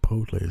have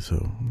Chipotle,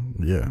 so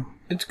yeah.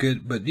 It's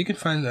good, but you can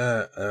find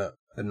a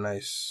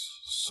nice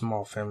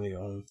small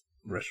family-owned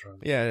restaurant.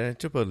 Yeah,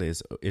 Chipotle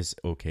is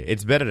okay.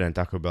 It's better than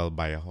Taco Bell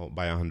by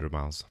 100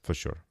 miles for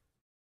sure.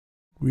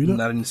 We don't.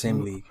 Not in the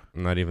same league.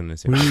 Not even the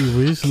same. We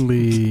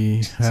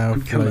recently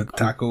have Become a like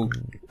taco.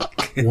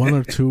 1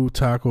 or 2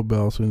 Taco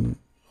Bells in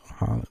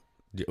Holland.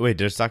 Wait,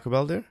 there's Taco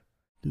Bell there?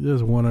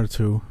 There's 1 or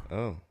 2.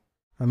 Oh.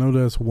 I know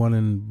there's one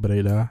in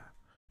Breda,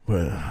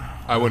 but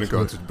I wouldn't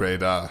go to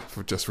Breda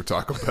just for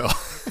Taco Bell.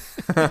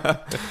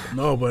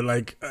 no, but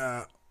like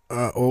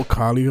old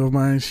colleague of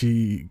mine,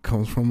 she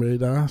comes from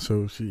Breda,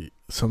 so she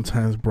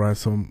sometimes brought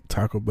some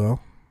Taco Bell.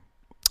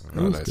 It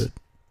Oh, was nice. good.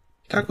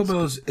 Taco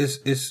Bell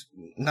is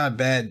not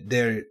bad.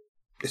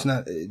 It's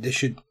not. They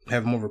should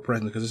have more of a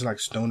presence because it's like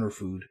stoner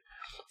food.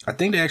 I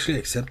think they actually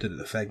accepted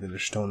the fact that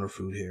there's stoner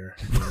food here.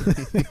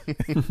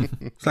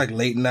 It's like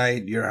late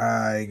night, you're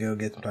high, go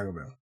get some Taco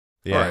Bell.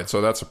 Yeah. All right, so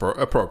that's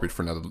appropriate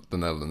for the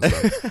Netherlands.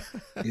 Then.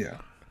 Yeah.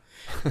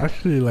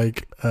 Actually,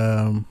 like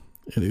in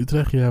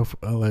Utrecht, you have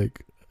the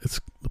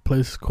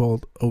place is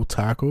called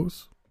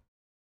Otacos,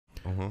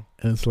 Uh-huh.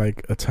 and it's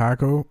like a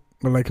taco,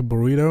 but like a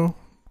burrito,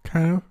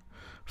 kind of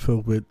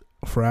filled with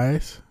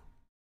fries.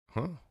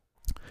 Huh.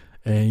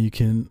 And you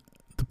can,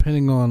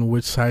 depending on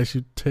which size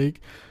you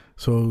take,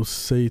 so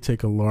say you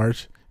take a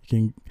large,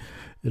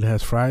 it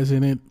has fries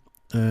in it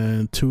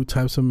and 2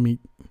 types of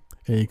meat,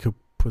 and you could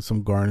put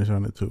some garnish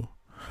on it too.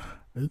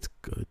 It's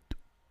good,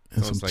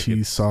 and Sounds some like cheese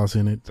it's- sauce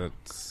in it.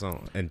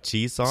 And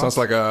cheese sauce? Sounds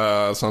like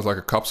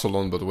a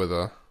kapsalon, but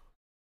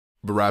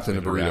wrapped in a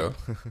With a burrito.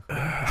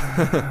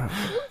 wrap.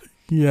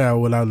 Yeah,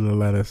 without the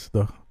lettuce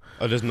though.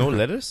 Oh, there's no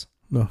lettuce?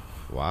 No,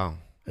 Wow.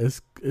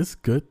 it's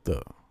good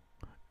though.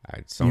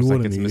 It sounds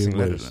like it's wouldn't eat missing it,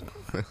 lettuce.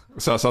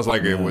 Sounds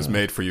like it was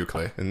made for you,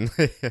 Clay.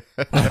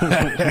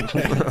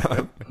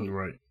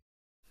 Right.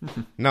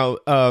 Now,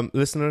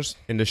 listeners,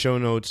 in the show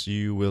notes,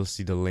 you will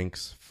see the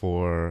links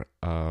for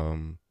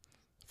the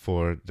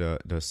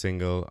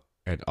single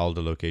at all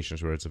the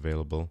locations where it's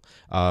available.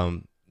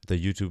 The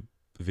YouTube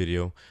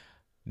video,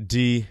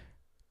 the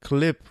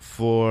clip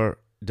for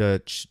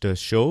the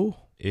show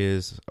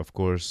is, of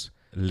course,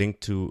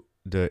 linked to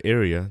the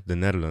area, the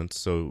Netherlands.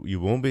 So you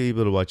won't be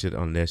able to watch it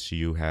unless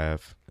you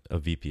have a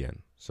VPN.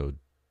 So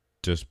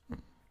just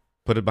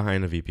put it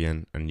behind a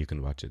VPN and you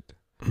can watch it.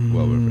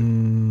 Well worth it.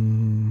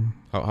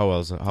 How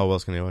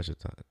else can you watch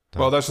it?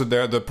 Well, that's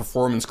the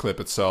performance clip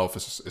itself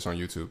is on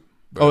YouTube.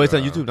 But, oh, it's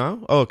on YouTube now.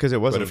 Oh, because it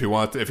wasn't. But if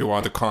you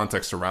want the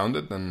context around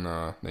it, then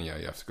yeah,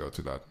 you have to go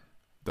to that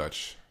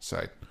Dutch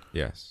site.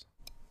 Yes.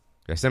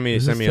 Yeah, send me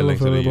Is a it still link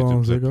to the available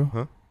on YouTube clip. Ziggo?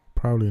 Huh?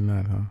 Probably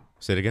not, huh?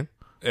 Say it again.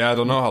 Yeah, I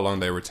don't know how long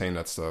they retain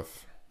that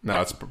stuff.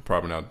 No, it's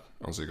probably not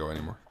on Ziggo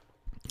anymore.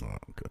 Oh,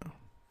 okay.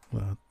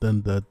 Well,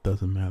 then that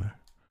doesn't matter.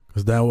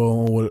 Because that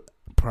one would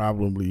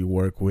probably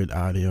work with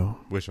audio.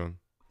 Which one?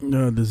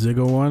 No, the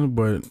Ziggo one,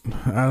 but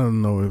I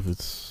don't know if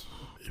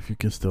you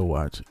can still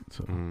watch it.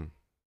 So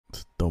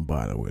just don't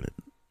bother with it.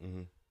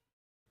 Mm-hmm.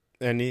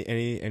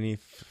 Any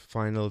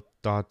final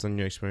thoughts on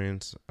your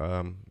experience,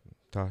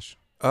 Tosh?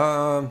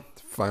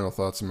 Final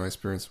thoughts on my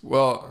experience.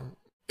 Well,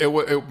 it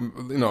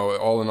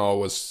all in all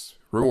was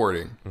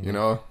rewarding. Mm-hmm. You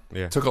know,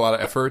 Yeah. it took a lot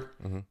of effort.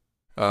 Mm-hmm.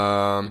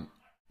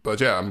 But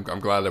yeah, I'm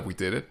glad that we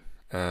did it,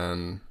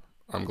 and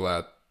I'm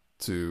glad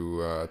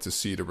to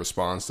see the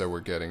response that we're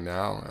getting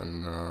now,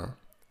 and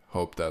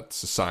hope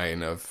that's a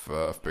sign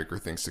of bigger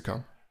things to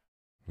come.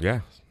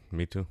 Yeah,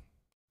 me too.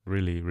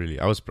 Really, really.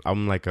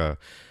 I'm like a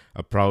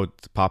proud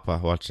papa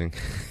watching.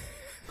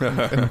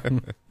 I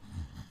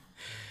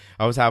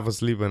was half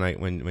asleep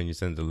when you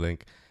sent the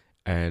link,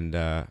 and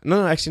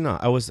no, actually no.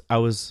 I was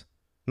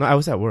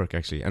at work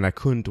actually, and I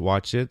couldn't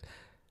watch it,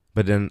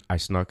 but then I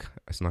snuck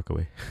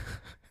away.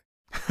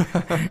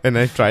 And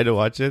I tried to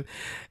watch it.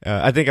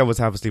 I think I was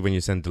half asleep when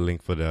you sent the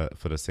link for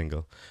the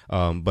single.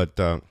 But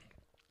I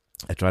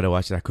tried to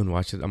watch it. I couldn't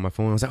watch it on my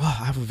phone. I was like, oh,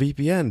 I have a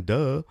VPN,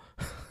 duh.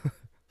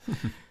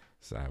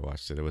 So I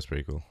watched it. It was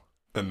pretty cool.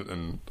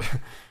 And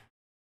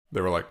they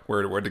were like,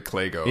 where did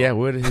Clay go? Yeah,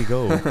 where did he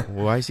go?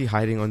 Why is he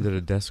hiding under the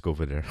desk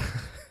over there?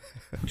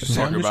 Just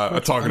talking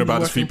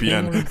about his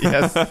VPN.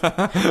 Yes.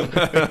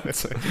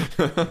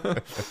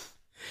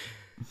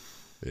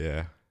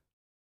 Yeah,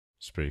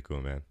 it's pretty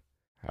cool, man.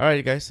 All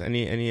right, guys.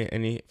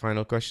 Any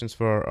final questions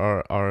for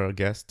our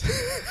guest?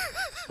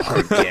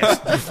 Our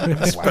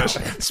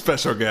guest.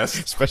 Special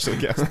guest. Special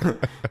guest.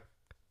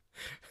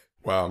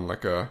 Wow, I'm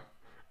like a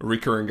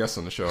recurring guest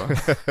on the show.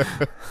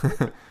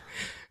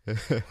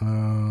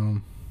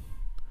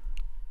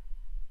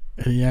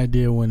 Any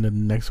idea when the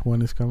next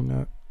one is coming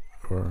out,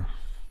 or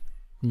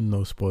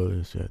no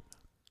spoilers yet?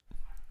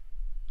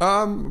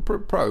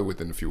 Probably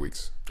within a few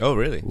weeks. Oh,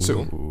 really?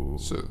 Soon.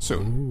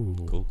 Soon.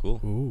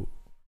 Cool. Ooh.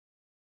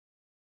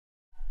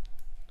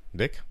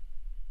 Dick?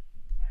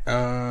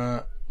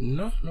 No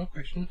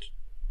questions.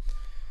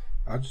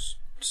 I'll just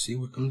see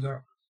what comes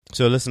out.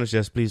 So, listeners,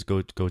 yes, please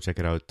go check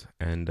it out,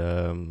 and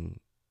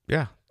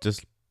yeah,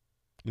 just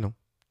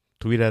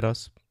tweet at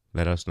us,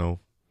 let us know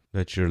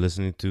that you're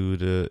listening to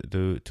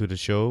the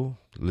show,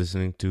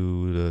 listening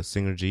to the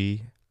Singer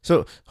G.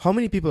 So, how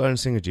many people are in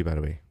Singer G, by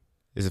the way?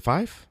 Is it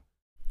 5?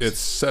 It's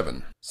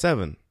 7.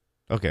 7.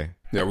 Okay.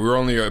 Yeah, we were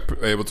only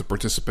able to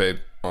participate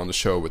on the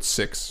show with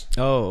 6.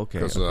 Oh, okay.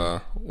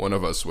 Because one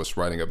of us was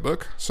writing a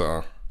book,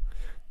 so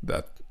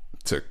that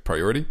took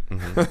priority.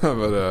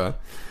 Mm-hmm.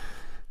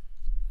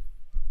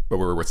 But we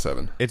were with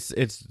 7. It's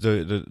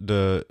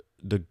the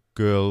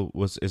girl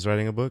is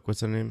writing a book.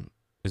 What's her name?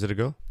 Is it a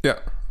girl? Yeah.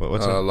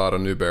 What's her? Lara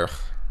Newberg.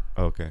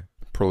 Okay.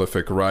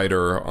 Prolific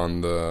writer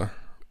on the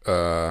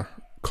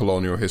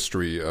colonial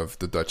history of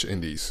the Dutch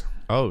Indies.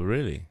 Oh,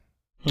 really?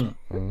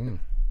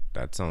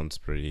 That sounds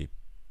pretty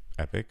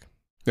epic.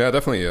 Yeah,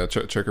 definitely.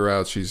 Check her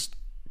out. She's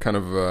kind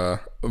of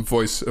a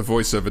voice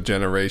of a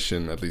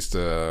generation, at least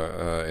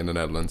in the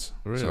Netherlands.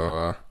 Really?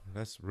 So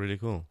That's really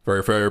cool.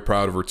 very, very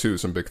proud of her too.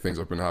 Some big things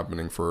have been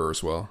happening for her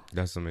as well.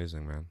 That's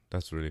amazing, man.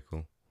 That's really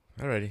cool.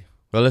 Alrighty.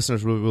 Well,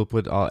 listeners, we'll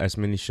put as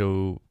many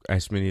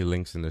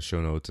links in the show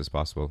notes as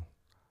possible.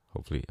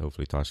 Hopefully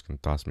Tosh can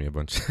toss me a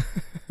bunch.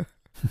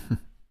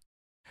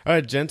 All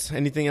right, gents.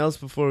 Anything else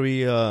before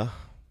we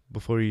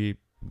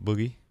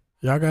boogie?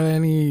 Y'all got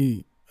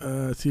any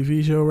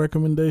TV show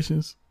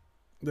recommendations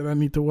that I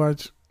need to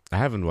watch? I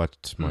haven't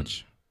watched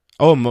much.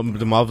 Oh,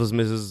 The Marvelous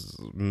Mrs.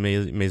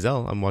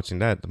 Maisel. I'm watching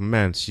that.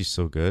 Man, she's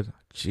so good.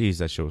 Jeez,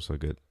 that show is so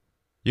good.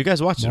 You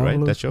guys watched it,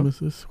 right? That show?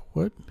 Mrs.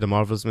 What? The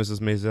Marvelous Mrs.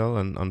 Maisel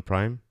on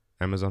Prime,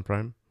 Amazon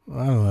Prime.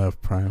 I don't have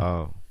Prime.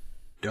 Oh,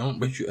 Don't,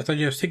 but I thought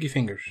you have sticky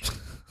fingers.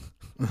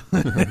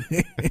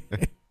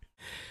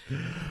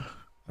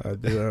 I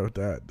do have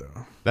that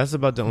though. that's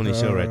about the only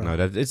show right now.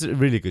 It's a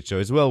really good show.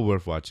 It's well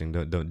worth watching.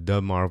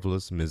 The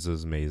Marvelous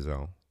Mrs.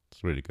 Maisel.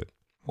 It's really good.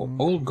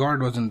 Old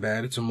Guard wasn't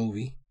bad. It's a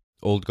movie.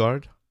 Old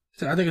Guard.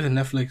 I think it's a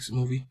Netflix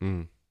movie.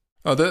 Mm.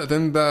 Oh,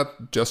 didn't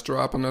that just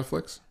drop on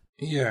Netflix?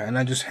 Yeah, and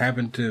I just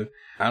happened to,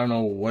 I don't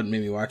know what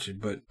made me watch it,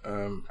 but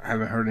I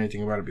haven't heard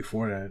anything about it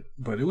before that.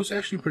 But it was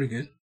actually pretty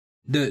good.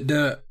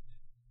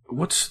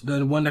 What's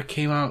the one that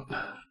came out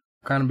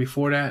kind of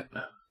before that?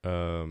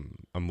 A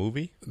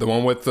movie? The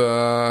one with You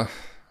know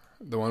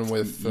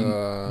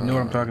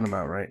what I'm talking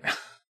about, right?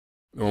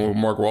 the one with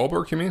Mark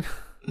Wahlberg, you mean?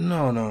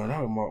 No,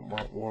 not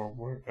Mark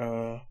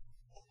Wahlberg.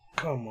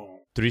 Come on.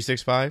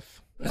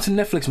 365? It's a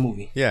Netflix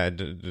movie. Yeah,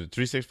 the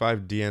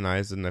 365 DNI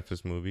is a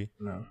Netflix movie.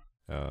 No.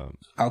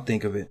 I'll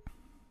think of it.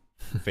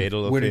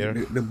 Fatal Where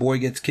Affair. the boy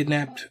gets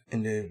kidnapped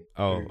and the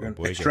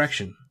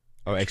Extraction.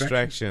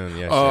 Extraction.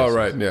 Yes. Oh, yes,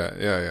 right. yes.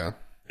 Yeah.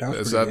 That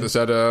was Is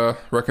that a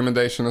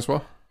recommendation as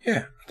well?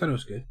 Yeah, I thought it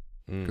was good.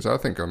 Because I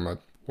think I might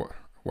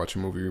watch a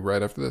movie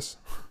right after this.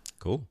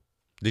 Cool.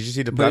 Did you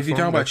see the But if you're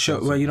talking about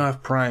platform? show, well, you don't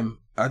have Prime.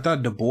 I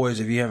thought The Boys,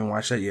 if you haven't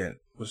watched that yet,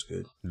 was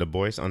good. The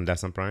Boys on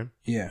That's on Prime?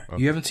 Yeah.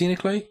 Okay. You haven't seen it,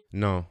 Clay?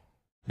 No.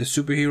 The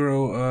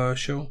superhero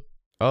show?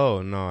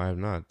 Oh, no, I have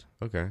not.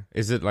 Okay.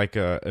 Is it like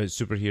a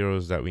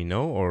superheroes that we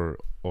know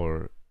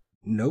or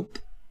Nope.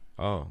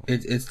 oh.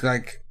 It's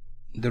like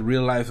the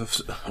real lives of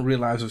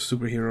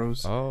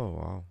superheroes. Oh,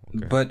 wow.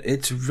 Okay. But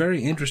it's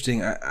very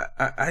interesting.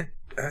 I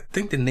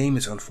think the name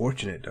is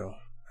unfortunate though.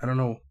 I don't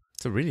know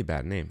It's a really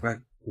bad name.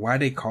 like why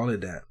they call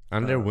it that.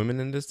 Aren't there women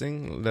in this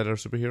thing that are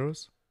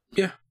superheroes?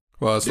 Yeah.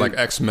 Well, it's like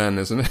X-Men,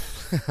 isn't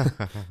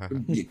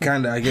it?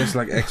 Kind of, I guess,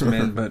 like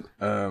X-Men, but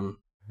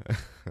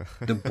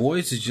The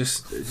Boys is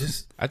just.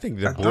 I think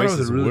I The thought it Boys was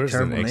a is really worse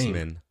than terrible name.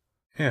 X-Men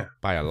Yeah,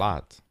 by a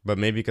lot. But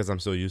maybe because I'm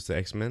so used to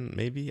X-Men,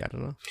 maybe, I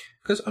don't know.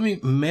 because I mean,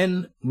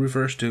 men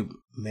refers to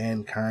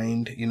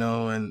mankind,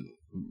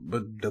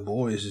 but The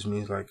Boys just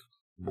means like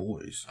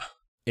boys.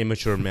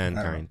 Immature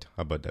mankind.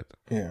 How about that?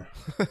 Yeah,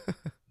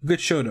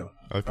 good show though.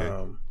 Okay.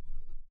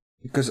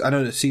 Because I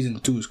know that season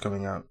 2 is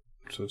coming out,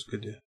 so it's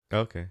good to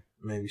Okay.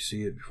 maybe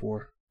see it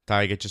before.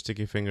 Ty, get your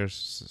sticky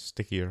fingers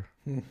stickier.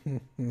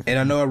 And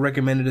I know I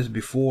recommended this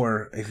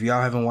before. If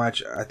y'all haven't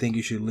watched I Think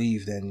You Should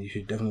Leave, then you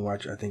should definitely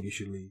watch I Think You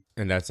Should Leave.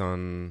 And that's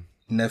on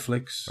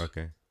Netflix.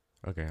 Okay.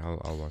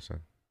 I'll watch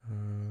that.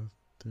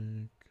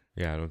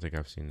 Yeah, I don't think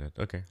I've seen that.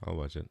 Okay, I'll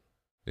watch it.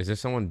 Is there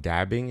someone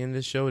dabbing in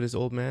this show? This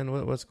old man?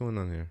 What's going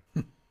on here?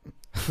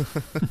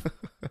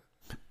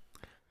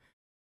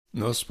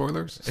 No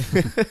spoilers?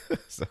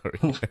 Sorry.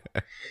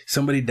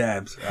 Somebody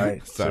dabs. All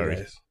right.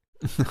 Sorry.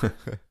 So guys.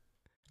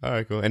 All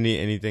right, cool.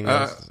 Anything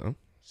else? Oh,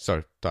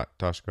 sorry,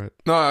 Tosh, go ahead.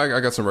 No, I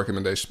got some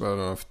recommendations, but I don't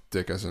know if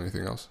Dick has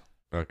anything else.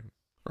 Okay.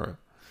 All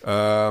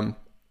right.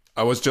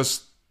 I was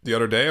just the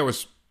other day. I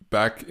was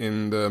back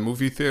in the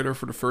movie theater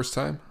for the first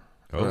time.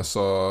 And I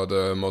saw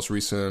the most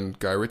recent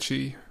Guy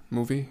Ritchie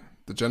movie,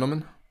 The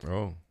Gentleman.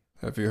 Oh.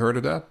 Have you heard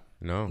of that?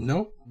 No.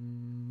 No.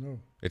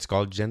 It's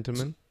called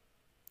Gentleman?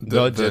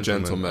 The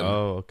Gentleman.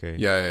 Oh, okay.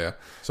 Yeah.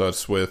 So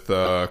it's with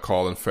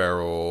Colin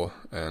Farrell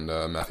and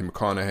Matthew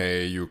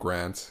McConaughey, Hugh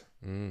Grant.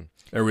 And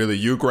really,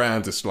 Hugh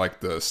Grant is like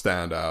the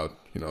standout,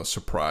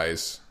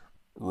 surprise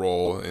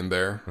role in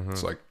there.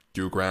 It's like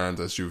Hugh Grant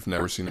as you've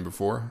never seen him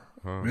before.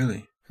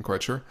 Really? I'm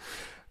quite sure.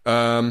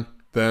 Then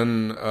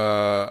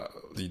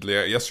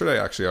yesterday,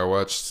 actually,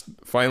 I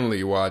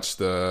finally watched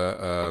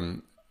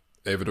the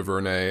Ava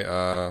DuVernay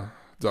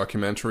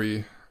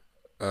documentary,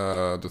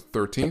 The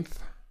 13th.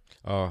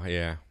 Oh,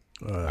 yeah.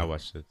 I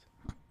watched it.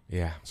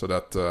 Yeah. So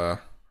that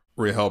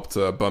really helped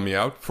bum me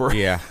out for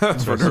Yeah.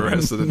 for the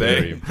rest of the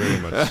day. Very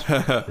much.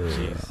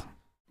 Jeez.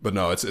 But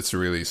no, it's a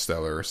really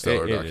stellar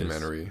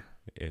documentary.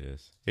 It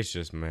is. It's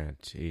just mad.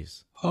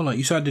 Jeez. Hold on.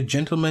 You saw The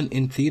Gentleman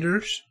in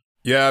theaters?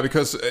 Yeah,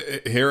 because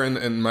here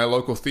in my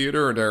local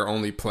theater, they're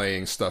only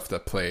playing stuff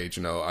that played,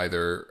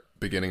 either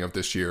beginning of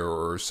this year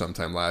or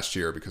sometime last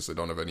year, because they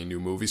don't have any new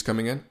movies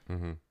coming in.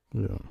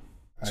 Yeah.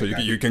 So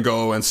you can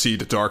go and see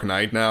The Dark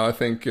Knight now, I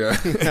think,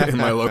 in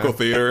my local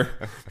theater,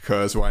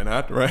 because why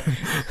not, right?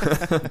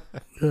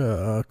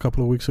 Yeah, a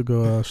couple of weeks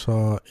ago I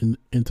saw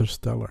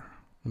Interstellar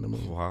in the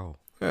movie. Wow.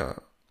 Yeah.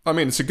 I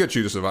mean, it's a good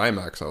use of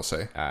IMAX, I'll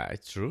say.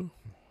 It's true.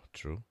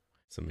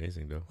 It's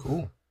amazing, though.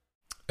 Cool.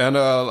 And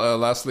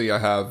lastly, I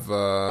have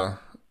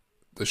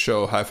the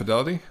show High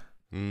Fidelity.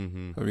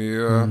 Mm-hmm. Have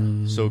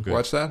you So good.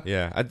 watched that?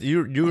 Yeah.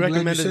 You glad you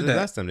recommended said it that.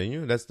 last time, didn't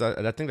you?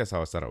 I think that's how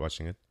I started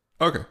watching it.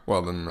 Okay,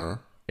 well then...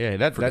 Yeah,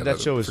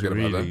 that show is forget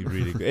about really, that.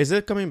 really good. Is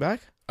it coming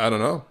back? I don't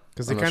know.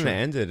 Because they I'm not kind of sure.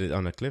 ended it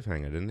on a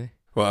cliffhanger, didn't they?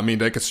 Well, I mean,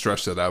 they could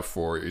stretch that out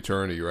for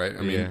eternity, right?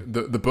 I mean, Yeah.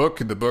 the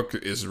book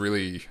is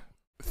really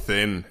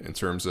thin in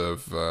terms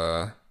of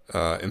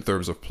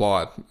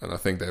plot, and I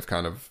think they've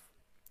kind of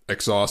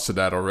exhausted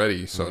that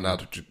already. So now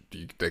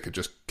they could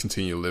just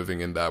continue living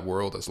in that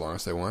world as long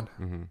as they want.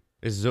 Mm-hmm.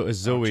 Is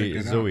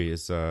Zoe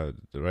is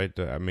right?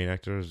 The main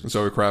actor is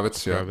Zoe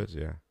Kravitz, yeah. Kravitz,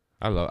 yeah.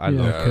 I love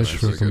Yeah, Kish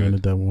she's really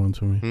recommended that one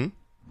to me. Hmm?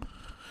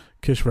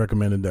 Kish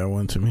recommended that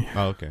one to me.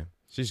 Oh, okay.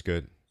 She's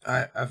good.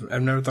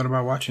 I've never thought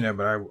about watching that,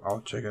 but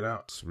I'll check it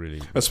out. It's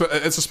really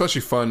It's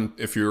especially fun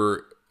if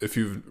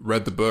you've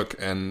read the book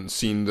and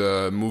seen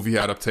the movie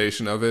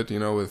adaptation of it,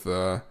 with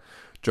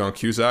John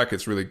Cusack.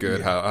 It's really good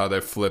how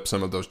they flip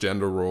some of those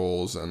gender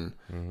roles and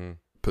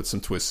put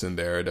some twists in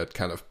there that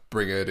kind of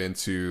bring it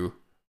into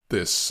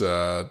this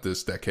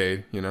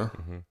decade. You know.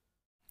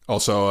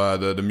 Also,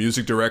 the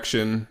music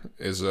direction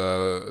is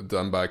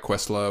done by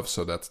Questlove,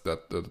 so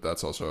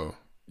that's also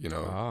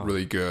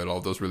really good.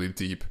 All those really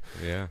deep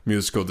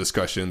musical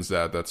discussions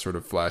that sort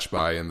of flash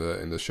by in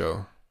the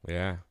show.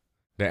 Yeah,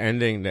 the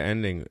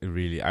ending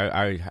really.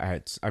 I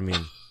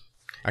mean,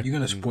 You're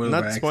gonna spoil it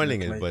not by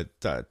spoiling accident, it,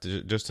 but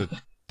just to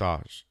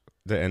touch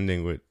the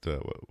ending with.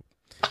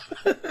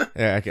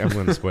 Yeah, I'm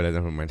gonna spoil it.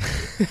 Never mind.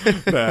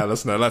 Nah,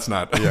 let's not.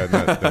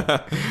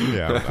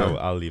 Yeah,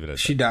 I'll leave it at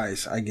She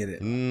dies. I get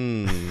it.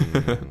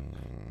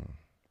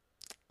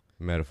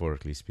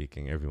 Metaphorically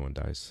speaking, everyone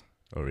dies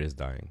or is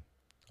dying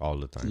all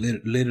the time.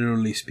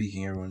 Literally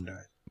speaking, everyone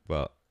dies.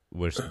 Well,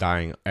 we're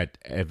dying at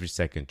every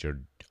second. You're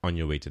on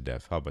your way to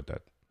death. How about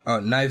that?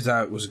 Knives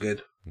Out was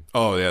good.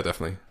 Oh yeah,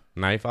 definitely.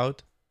 Knife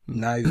Out?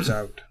 Knives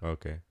Out.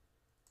 Okay.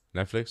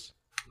 Netflix?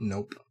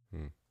 Nope.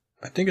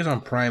 I think it's on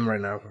Prime right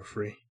now for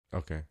free.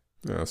 Okay.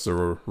 Yeah, it's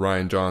the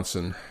Ryan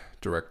Johnson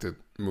directed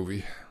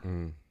movie.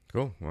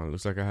 Cool. Well, it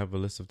looks like I have a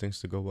list of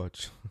things to go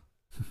watch.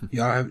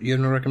 You have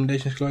no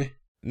recommendations, Chloe?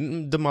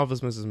 The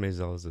Marvelous Mrs.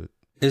 Maisel is it?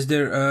 Is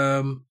there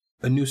a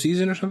new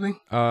season or something?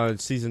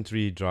 Season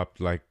 3 dropped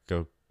like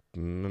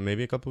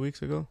maybe a couple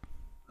weeks ago.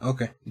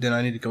 Okay, then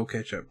I need to go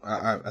catch up.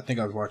 I think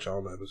I've watched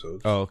all the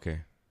episodes. Oh,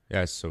 okay.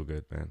 Yeah, it's so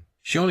good, man.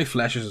 She only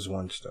flashes us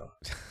once, though.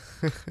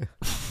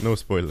 No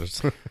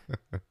spoilers. Isn't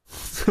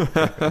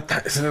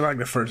it like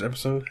the first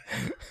episode?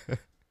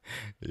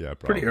 Yeah,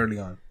 probably. Pretty early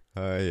on.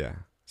 Yeah.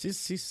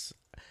 She's.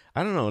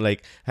 I don't know.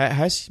 Like,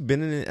 has she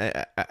been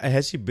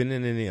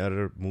in any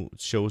other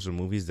shows or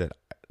movies that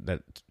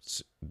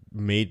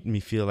made me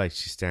feel like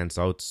she stands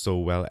out so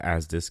well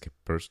as this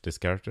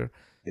character?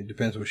 It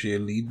depends. Was she a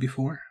lead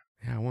before?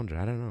 Yeah, I wonder.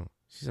 I don't know.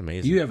 She's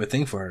amazing. You have a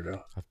thing for her,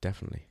 though.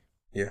 Definitely.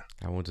 Yeah.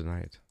 I won't deny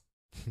it.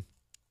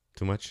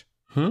 Too much?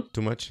 Hmm?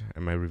 Too much?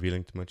 Am I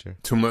revealing too much here?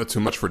 Too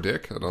much for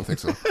Dick? I don't think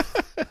so.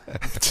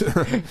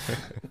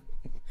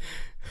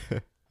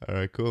 All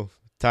right, cool.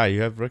 Ty,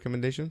 you have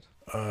recommendations?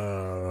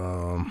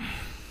 Hannah.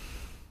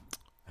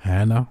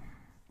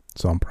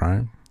 It's on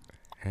Prime.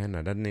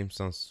 Hannah, that name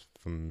sounds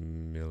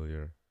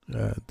familiar.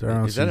 Yeah, they're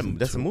on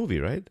That's a movie,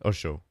 right? Or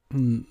show?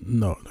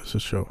 No, that's a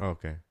show. Oh,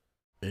 okay.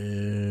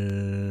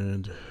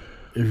 And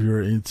if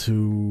you're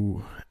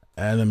into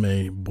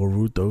anime,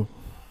 Boruto.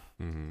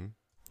 Mm-hmm.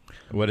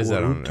 What is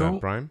that on Boruto?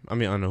 Prime? I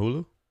mean, on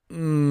Hulu?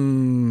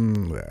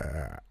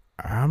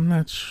 I'm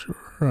not sure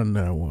on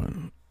that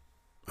one.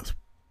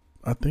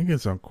 I think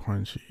it's on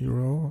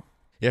Crunchyroll.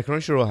 Yeah,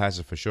 Crunchyroll has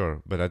it for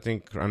sure, but I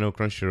know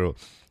Crunchyroll.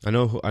 I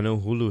know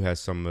Hulu has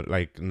some,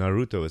 like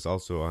Naruto is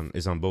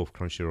on both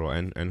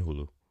Crunchyroll and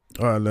Hulu.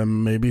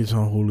 Then maybe it's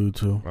on Hulu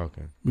too.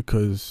 Okay.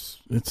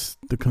 Because it's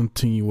the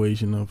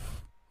continuation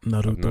of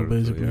Naruto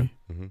basically.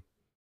 Yeah. Mm-hmm.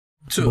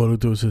 So,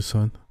 Boruto is his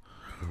son.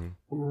 Mm-hmm.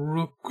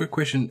 real quick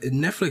question: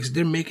 Netflix,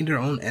 they're making their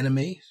own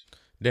animes.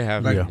 They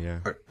have, Like, yeah.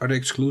 Are they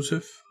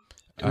exclusive?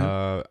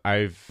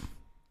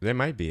 They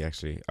might be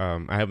actually.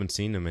 I haven't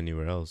seen them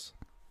anywhere else.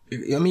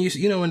 I mean,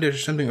 you know, when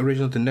there's something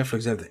original to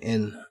Netflix, they have the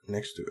N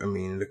next to. I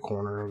mean, in the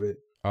corner of it.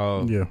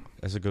 Oh, Yeah.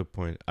 that's a good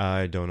point.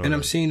 I don't know. And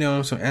I'm that. seeing them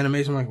on some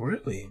animes. I'm like,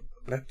 really?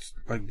 That's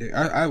like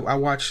I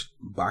watched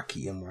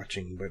Baki. I'm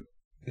watching, but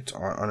it's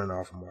on and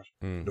off. I'm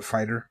watching The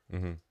Fighter.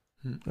 Mm-hmm.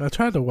 I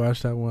tried to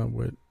watch that one,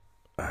 but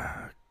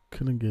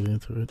couldn't get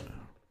into it.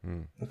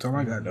 That's all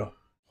I got though.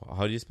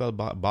 How do you spell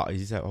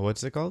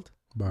what's it called?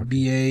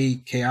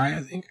 Baki,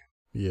 I think.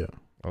 Yeah.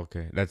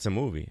 Okay, that's a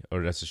movie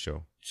or that's a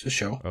show. It's a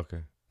show.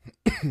 Okay.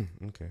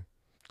 Okay.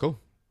 Cool.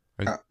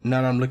 Now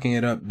that I'm looking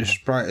it up,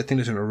 I think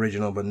there's an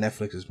original, but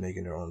Netflix is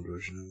making their own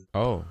version of it.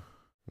 Oh.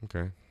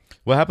 Okay.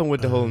 What happened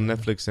with the whole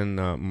Netflix and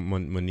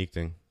Monique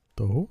thing?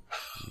 The who?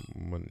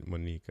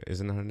 Monique,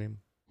 isn't that her name?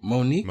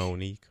 Monique.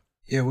 Monique.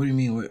 Yeah. What do you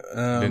mean?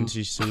 Didn't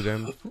she sue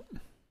them?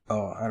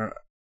 Oh, I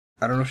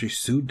don't know if she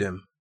sued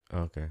them.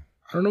 Okay.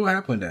 I don't know what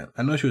happened with that.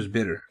 I know she was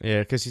bitter. Yeah,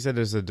 because she said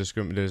there's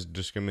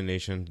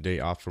discrimination. They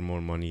offer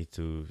more money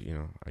to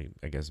I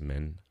guess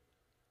men.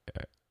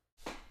 That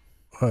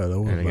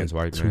was And against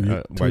like white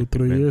men, white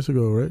 3 men. years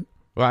ago, right?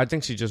 Well, I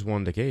think she just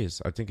won the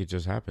case. I think it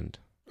just happened.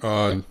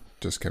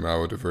 Just came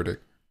out with a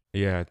verdict.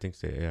 Yeah, I think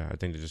they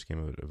just came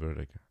out with a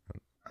verdict.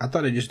 I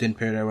thought it just didn't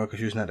pair that well because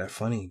she was not that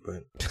funny,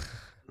 but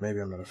maybe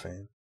I'm not a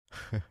fan.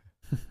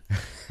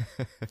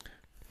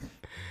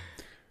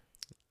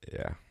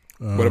 Yeah.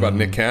 What about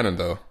Nick Cannon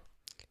though?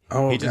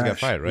 Oh, He just got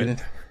gosh. fired,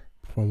 right?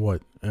 From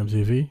what?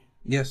 MTV?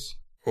 Yes.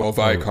 Well,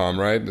 Viacom,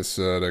 right? This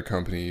the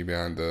company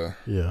behind the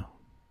Yeah.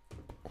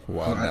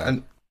 Wild I-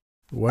 Man.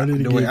 Why did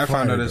he the way get I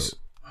found fired? out is,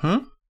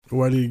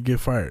 Why did he get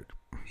fired?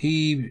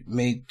 he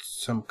made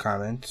some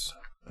comments.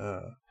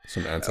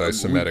 Some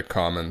anti-Semitic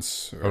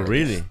comments. Oh,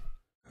 really?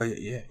 Oh,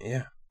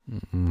 yeah.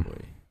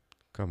 Boy.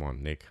 Come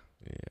on, Nick.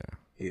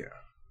 Yeah.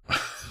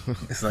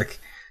 It's like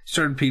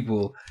certain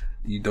people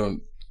you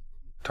don't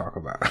talk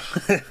about.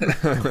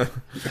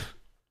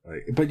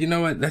 But you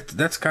know what?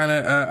 That's kind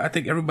of. I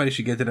think everybody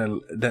should get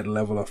to that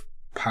level of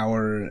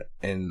power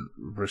and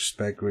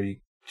respect where you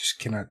just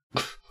cannot.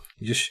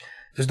 You just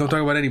don't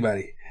talk about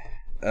anybody.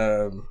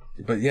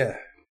 But yeah,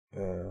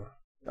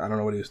 I don't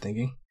know what he was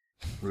thinking.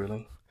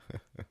 Really.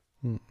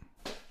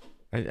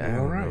 I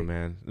don't know,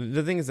 man.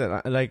 The thing is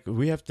that like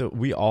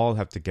we all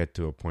have to get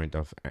to a point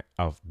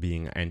of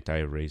being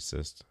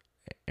anti-racist,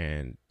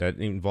 and that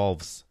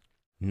involves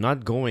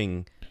not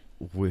going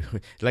with,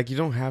 like, you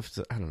don't have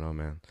to. I don't know,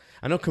 man.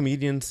 I know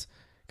comedians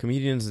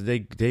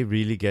they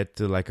really get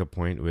to like a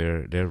point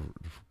where they're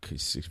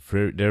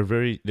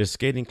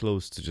skating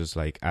close to just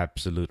like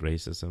absolute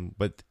racism,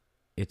 but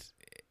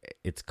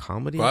it's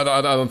comedy. Well,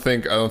 I don't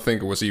think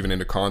it was even in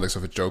the context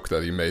of a joke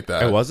that he made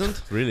that. It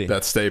wasn't really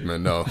that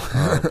statement. No.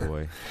 Oh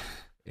boy,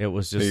 it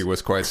was just. He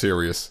was quite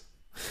serious.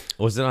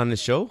 Was it on the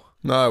show?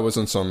 No, it was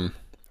on some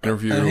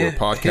interview or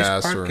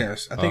podcast. His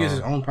podcast. I think it's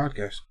his own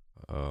podcast.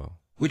 Oh.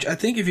 Which I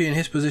think if you're in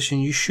his position,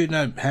 you should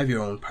not have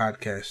your own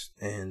podcast.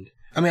 And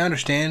I mean, I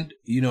understand,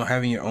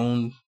 having your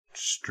own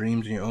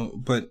streams and your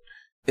own, but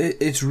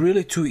it's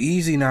really too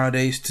easy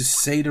nowadays to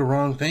say the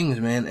wrong things,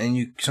 man. And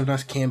you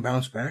sometimes can't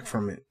bounce back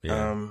from it.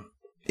 Yeah.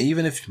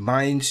 Even if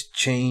minds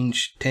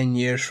change 10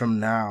 years from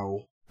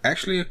now.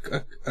 Actually,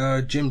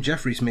 Jim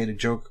Jeffries made a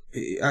joke.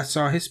 I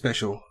saw his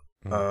special,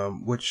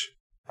 which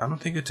I don't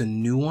think it's a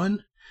new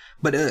one,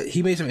 but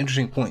he made some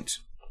interesting points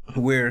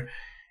where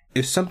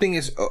if something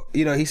is,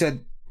 he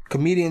said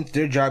comedians,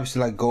 their job is to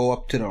like go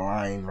up to the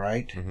line,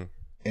 right? Mm-hmm.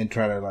 And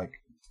try to like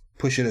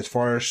push it as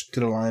far as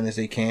to the line as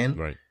they can.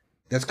 Right.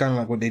 That's kind of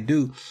like what they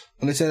do.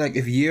 And they said like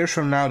if years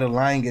from now the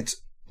line gets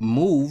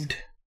moved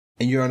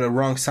and you're on the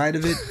wrong side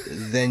of it,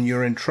 then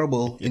you're in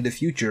trouble in the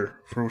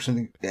future for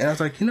something. And I was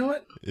like, you know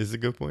what? It's a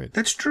good point.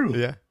 That's true.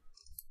 Yeah.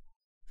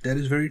 That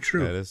is very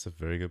true. That is a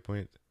very good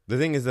point. The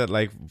thing is that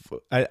like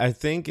I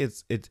think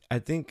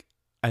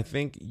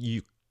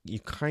you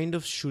kind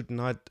of should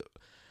not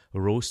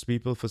roast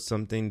people for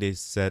something they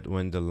said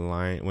when the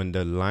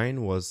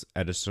line was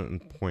at a certain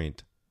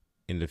point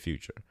in the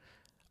future.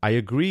 I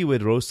agree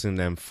with roasting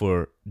them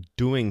for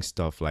doing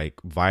stuff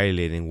like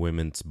violating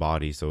women's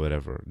bodies or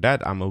whatever.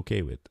 That I'm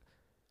okay with.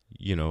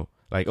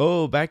 Like,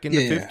 oh, back in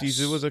the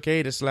 50s, it was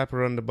okay to slap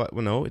her on the butt.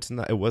 Well, no, it's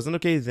not. It wasn't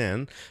okay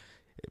then.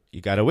 You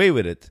got away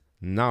with it.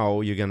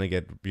 Now you're gonna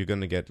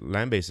get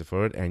lambasted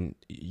for it, and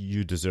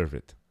you deserve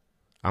it.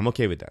 I'm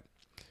okay with that.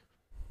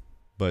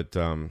 But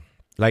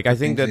like, I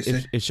think that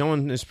if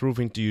someone is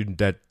proving to you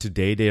that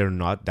today they are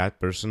not that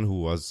person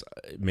who was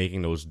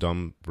making those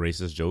dumb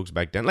racist jokes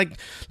back then, like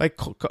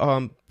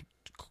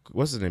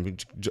what's his name?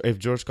 If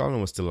George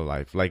Carlin was still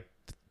alive, like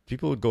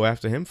people would go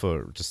after him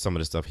for just some of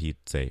the stuff he'd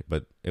say.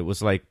 But it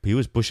was like he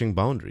was pushing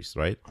boundaries,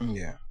 right?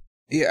 Yeah.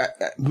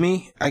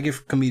 I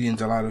give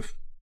comedians a lot of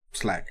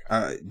slack.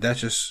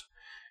 That's just,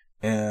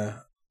 I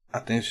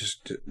think it's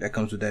just that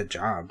comes with that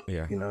job.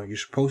 Yeah. You're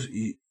supposed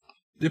to,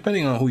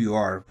 depending on who you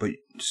are, but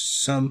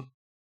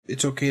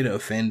it's okay to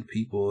offend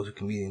people as a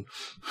comedian.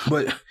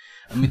 But,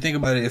 I mean, think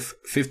about it. If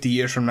 50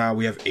 years from now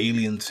we have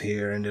aliens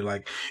here and they're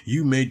like,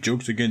 you made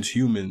jokes against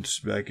humans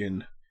back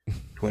in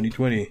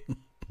 2020.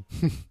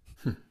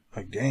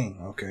 Like, dang,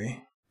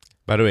 okay.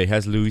 By the way,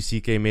 has Louis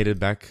C.K. made it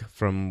back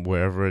from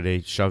wherever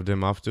they shoved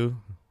him off to?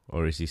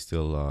 Or is he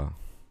still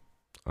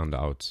on the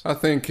outs? I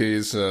think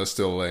he's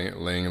still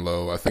laying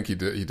low. I think he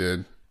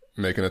did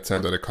make an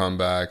attempt at a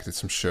comeback, did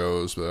some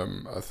shows, but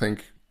I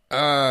think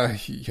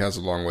he has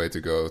a long way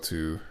to go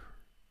to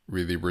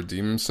really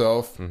redeem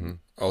himself. Mm-hmm.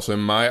 Also,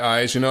 in my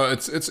eyes,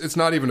 it's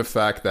not even the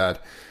fact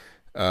that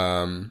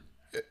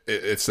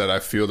it's that I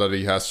feel that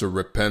he has to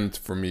repent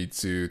for me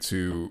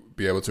to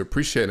be able to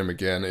appreciate him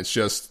again. It's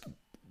just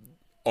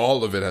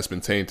all of it has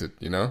been tainted,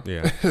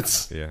 Yeah.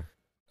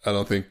 I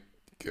don't think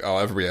I'll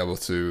ever be able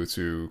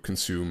to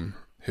consume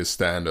his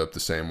stand-up the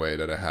same way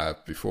that I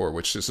have before,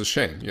 which is a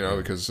shame,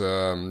 because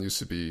used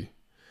to be,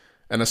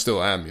 and I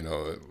still am,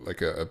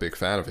 like a big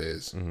fan of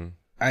his. Mm-hmm.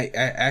 I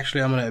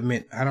actually, I'm gonna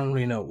admit, I don't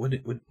really know what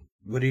did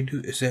he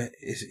do. Is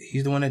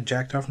he's the one that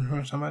jacked off in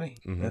front of somebody?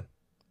 Mm-hmm.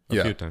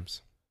 A few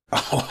times.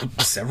 Oh,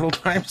 several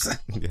times.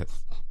 Yes.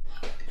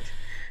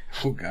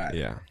 Oh God.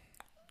 Yeah.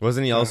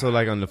 Wasn't he also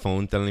like on the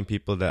phone telling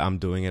people that I'm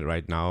doing it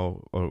right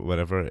now or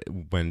whatever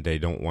when they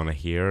don't want to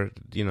hear?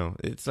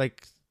 It's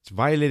like it's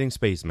violating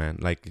space, man.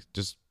 Like,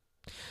 just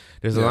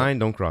there's a line,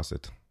 don't cross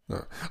it.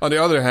 No. On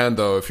the other hand,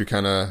 though, if you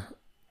kind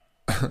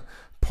of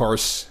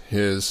parse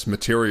his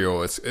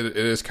material, it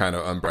is kind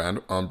of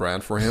on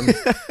brand for him,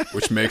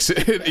 which makes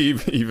it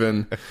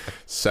even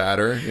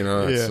sadder.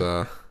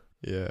 It's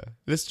yeah,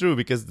 that's true,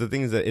 because the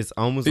thing is that it's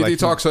almost he like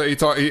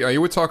he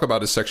would talk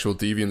about his sexual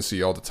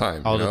deviancy all the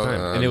time.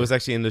 And it was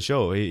actually in the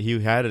show. He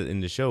had it in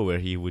the show where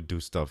he would do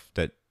stuff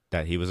that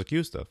he was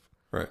accused of.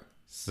 Right.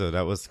 So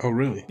that was. Oh,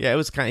 really? Yeah,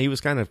 he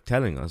was kind of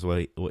telling us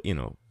what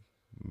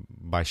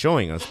by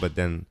showing us, but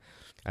then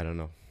I don't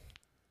know.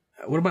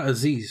 What about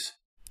Aziz?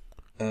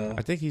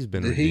 I think he's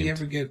been. Did redeemed. he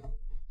ever get?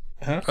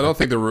 Huh? I don't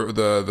think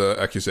the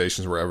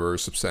accusations were ever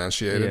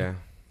substantiated. Yeah.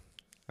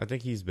 I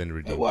think he's been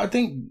redeemed. Well, I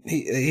think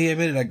he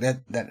admitted like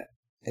that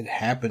it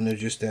happened. It's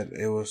just that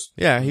it was.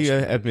 Yeah, he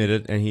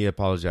admitted and he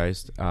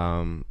apologized.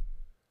 And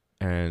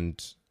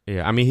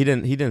yeah, I mean he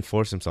didn't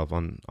force himself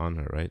on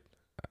her, right?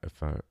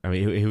 I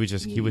mean, he was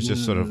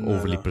just sort of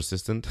overly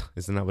persistent.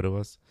 Isn't that what it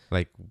was?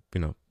 Like,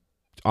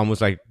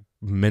 almost like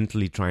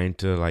mentally trying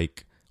to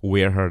like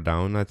wear her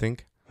down. I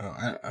think.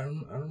 I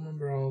don't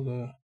remember all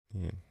the.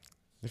 Yeah,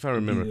 if I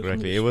remember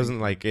correctly, it wasn't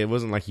like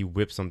he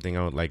whipped something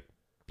out like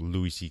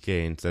Louis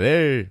C.K. and said,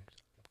 "Hey,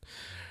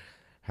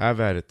 have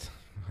at it."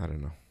 I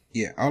don't know.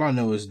 Yeah, all I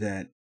know is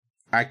that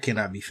I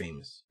cannot be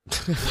famous.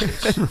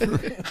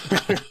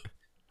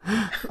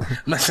 I'm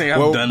not saying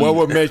I'm done. What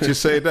would make you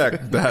say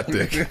that,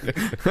 Dick?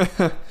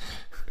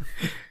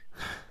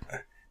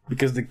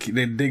 Because the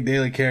Dick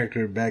Daily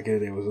character back in the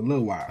day was a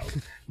little wild.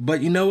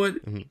 But you know what?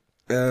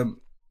 And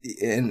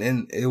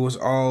it was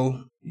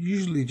all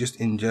usually just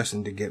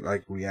ingesting to get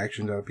like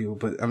reactions out of people.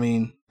 But I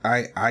mean,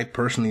 I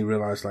personally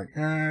realized like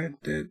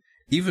that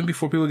even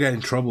before people got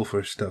in trouble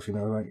for stuff,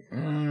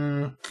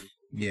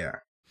 yeah.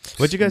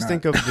 What you guys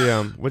think of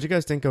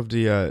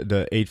the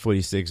the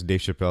 846 Dave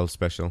Chappelle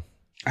special?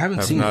 I haven't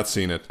I've seen not it.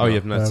 seen it. Oh, no. you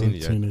have not seen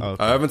it yet. Oh,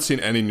 okay. I haven't seen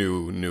any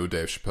new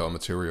Dave Chappelle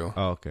material.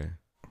 Oh, okay.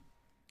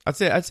 I'd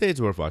say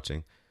it's worth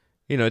watching.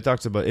 It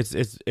talks about it's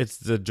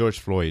the George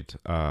Floyd.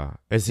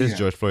 It's his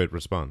George Floyd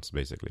response,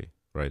 basically,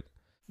 right?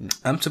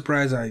 I'm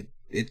surprised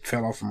it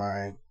fell off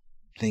my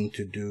thing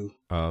to do.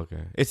 Oh,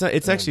 okay. It's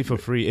actually for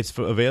free. It's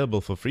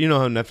available for free. You know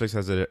how Netflix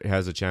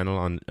has a channel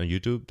on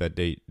YouTube that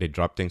they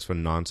drop things for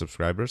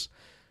non-subscribers.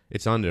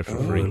 It's on there for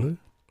free. Really?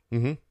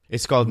 Mm-hmm.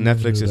 It's called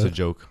Netflix is a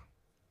joke.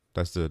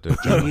 That's the joke.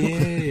 Yeah.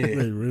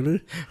 Wait,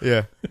 really?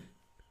 Yeah.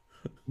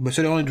 But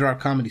so they only drop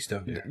comedy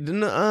stuff there.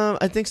 No,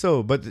 I think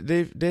so, but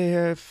they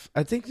have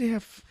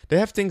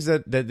things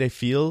that they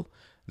feel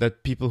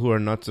that people who are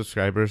not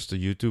subscribers to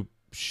YouTube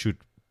should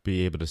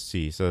be able to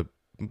see. So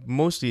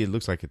mostly it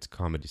looks like it's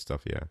comedy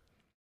stuff. Yeah,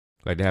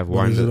 like they have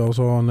one. Is it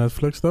also on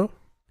Netflix though?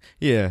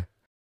 Yeah,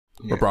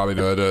 Or probably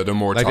the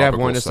more like they have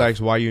topical one that stuff. likes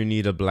why you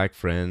need a black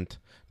friend.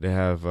 They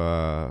have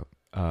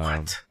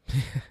What?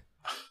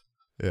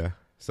 yeah.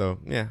 So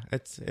yeah,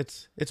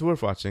 it's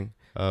worth watching.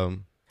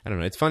 I don't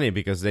know. It's funny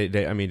because they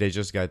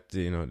just got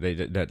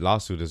that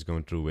lawsuit is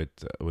going through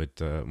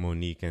with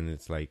Monique, and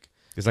it's like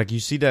you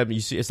see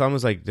it's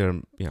almost like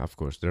of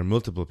course there are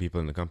multiple people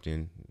in the company,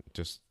 and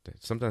just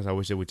sometimes I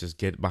wish they would just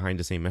get behind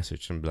the same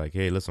message and be like,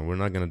 hey, listen, we're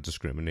not going to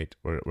discriminate.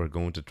 We're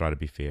going to try to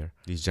be fair.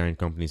 These giant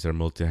companies are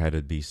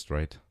multi-headed beasts,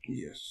 right?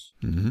 Yes.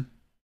 Mm-hmm.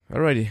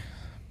 Alrighty,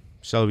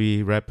 shall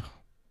we wrap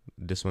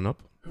this one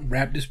up?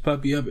 Wrap this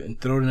puppy up and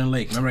throw it in the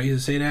lake. Remember I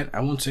used to say that? I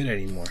won't say that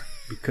anymore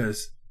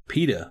because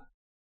PETA.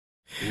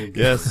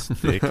 Yes,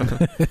 Dick.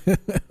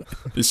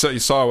 You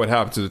saw what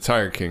happened to the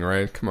Tiger King,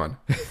 right? Come on.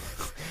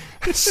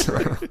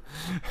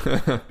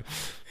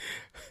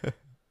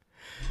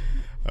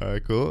 All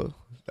right, cool.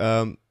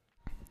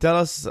 Tell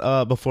us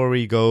before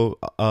we go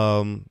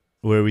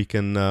where we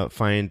can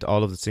find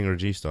all of the Singer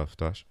G stuff,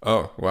 Tosh.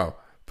 Oh, wow.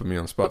 Put me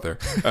on the spot there.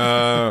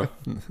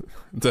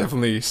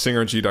 Definitely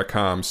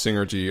singerg.com,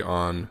 Singerg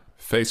on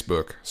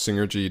Facebook,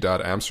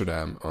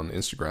 singerg.amsterdam on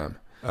Instagram,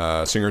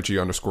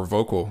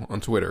 singerg_vocal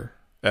on Twitter.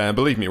 And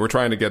believe me, we're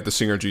trying to get the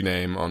Singerg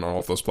name on all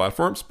of those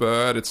platforms,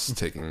 but it's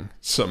taking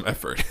some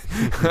effort.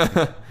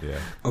 Yeah.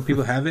 Oh,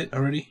 people have it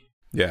already?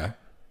 Yeah,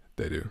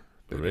 they do.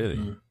 Really?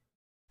 Mm.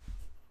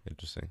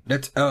 Interesting.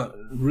 That's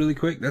really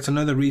quick. That's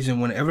another reason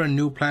whenever a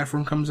new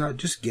platform comes out,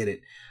 just get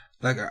it.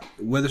 Like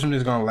whether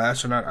something's gonna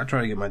last or not, I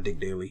try to get my Dick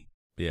Daily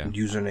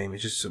username.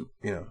 It's just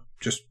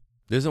just.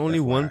 There's only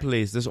FYI. one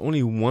place. There's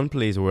only one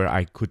place where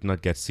I could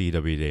not get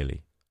CW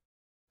Daily,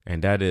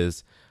 and that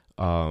is,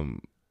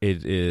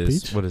 it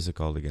is Peach? what is it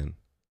called again?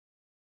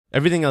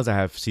 Everything else I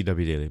have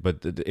CW Daily, but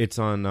it's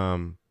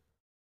on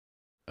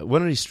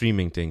one of these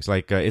streaming things.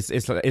 Like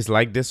it's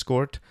like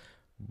Discord,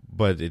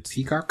 but it's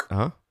Peacock?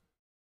 Twitch?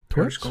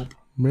 Periscope?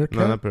 Meerkat?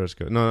 no, not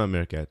Periscope, no, not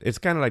Meerkat. It's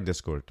kind of like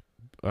Discord,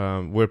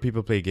 where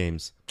people play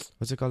games.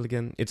 What's it called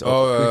again? It's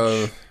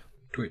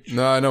Twitch.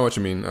 No, I know what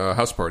you mean.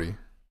 House Party.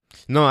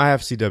 No, I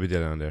have CW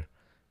Daily on there.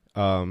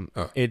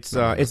 It's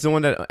no. it's the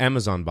one that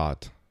Amazon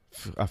bought.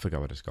 I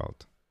forgot what it's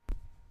called.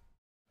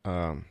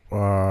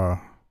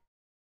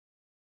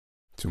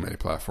 Too many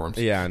platforms.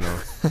 Yeah, I know.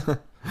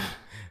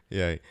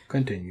 Yeah,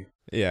 Continue.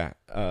 yeah.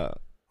 So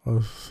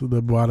they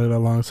bought it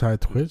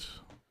alongside Twitch?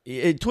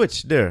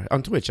 Twitch there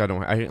on Twitch. I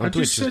Twitch.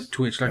 just said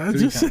Twitch like I 3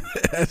 just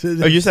times.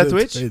 Oh, you said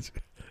Twitch?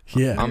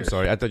 Yeah. I'm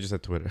sorry. I thought you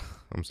said Twitter.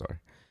 I'm sorry.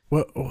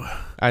 Well,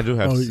 I do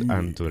have Oh,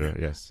 on Twitter.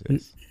 Yes.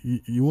 Yes.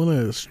 you want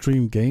to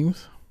stream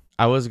games?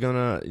 I was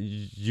gonna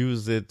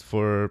use it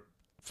for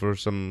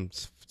some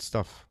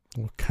stuff.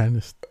 What kind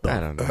of stuff? I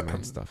don't know,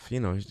 man. Stuff.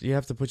 You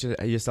have to put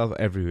yourself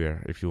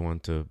everywhere if you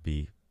want to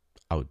be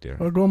out there.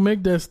 Or go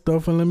make that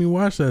stuff and let me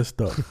watch that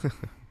stuff.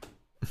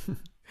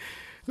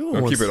 No one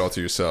Don't wants- keep it all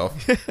to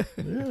yourself.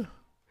 Yeah.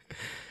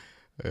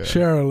 Yeah.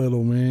 Share a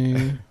little,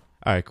 man.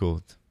 All right,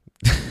 cool.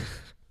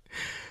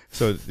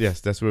 So yes,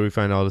 that's where we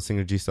find all the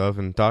Singer G stuff.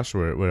 And Tosh,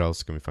 where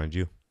else can we find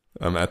you?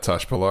 I'm at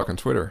Tosh Palak on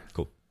Twitter.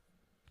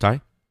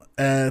 Ty?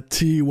 At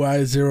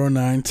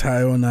TY09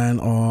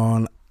 Ty09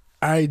 on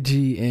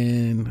IG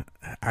and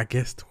I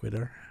guess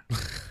Twitter.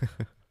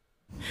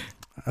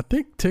 I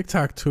think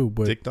TikTok too,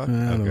 but TikTok? I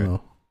don't Okay.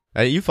 know.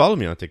 You follow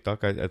me on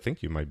TikTok. I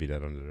think you might be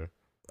that under there.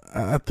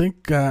 I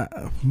think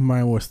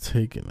mine was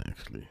taken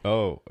actually.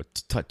 Oh,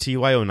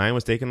 TY09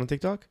 was taken on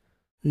TikTok?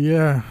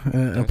 Yeah,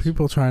 and Nice.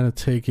 people trying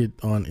to take it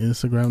on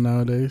Instagram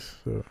nowadays.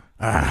 So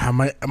I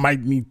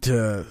might need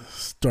to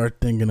start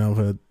thinking of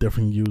a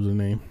different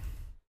username.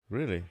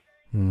 Really?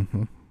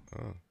 Mm-hmm.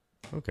 Oh,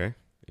 okay.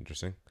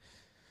 Interesting.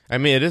 I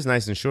mean, it is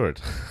nice and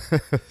short.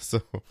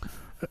 So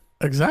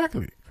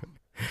Exactly.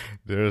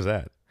 there's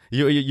that.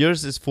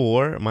 Yours is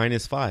 4, mine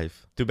is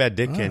 5. Too bad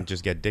Dick Ah. can't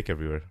just get Dick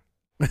everywhere.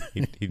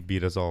 He'd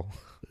beat us all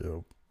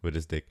Yep. with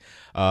his dick.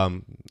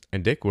 And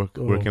Dick, where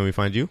Oh. can we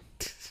find you?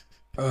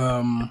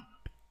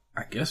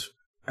 I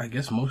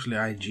guess mostly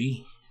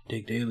IG,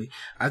 Dick Daily.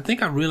 I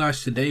think I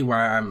realized today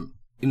why I'm,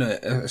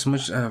 as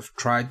much as I've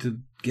tried to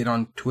get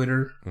on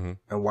Twitter Mhm.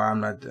 and why I'm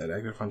not that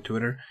active on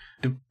Twitter.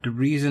 The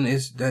reason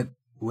is that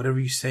whatever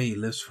you say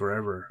lives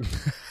forever,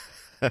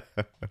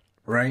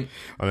 right?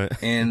 On it.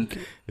 And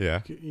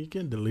Yeah. You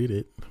can delete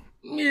it.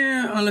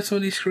 yeah, unless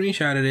somebody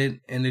screenshotted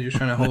it and they're just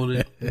trying to hold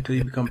it until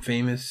you become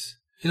famous.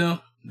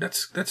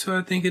 That's what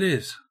I think it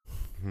is.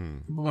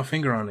 Put my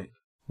finger on it.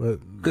 But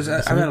Because the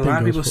I've same had a thing lot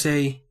of goes people for-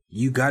 say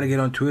you got to get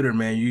on Twitter,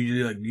 man.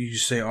 You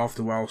just say off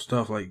the wall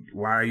stuff like,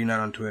 "Why are you not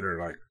on Twitter?"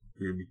 Like,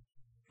 you're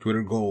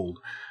Twitter gold,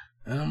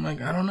 and I'm like,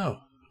 I don't know.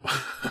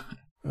 I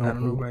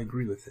don't know if I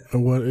agree with that.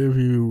 What if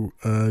you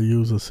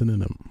use a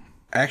synonym?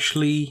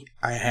 Actually,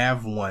 I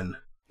have one,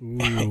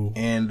 Ooh.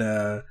 and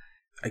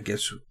I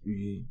guess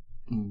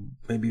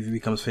maybe if he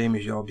becomes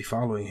famous, y'all be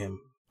following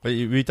him. But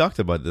we talked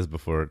about this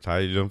before, Ty.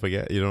 You don't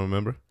forget? You don't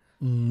remember?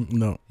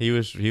 No. He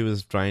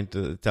was trying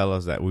to tell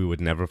us that we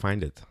would never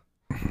find it.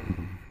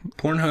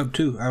 Pornhub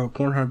too. I have a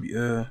Pornhub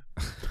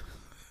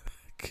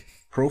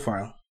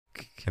profile.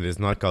 And it's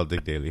not called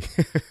Dick Daily.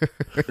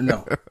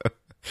 No,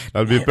 That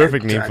would be a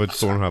perfect name for I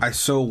Pornhub.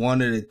 so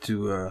wanted it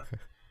to,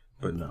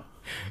 but no. Are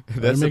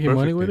That's you a making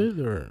money perfect with name.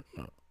 it or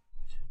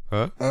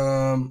no?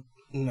 Huh?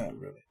 Not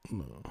really.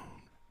 No.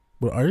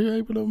 But are you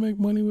able to make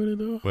money with it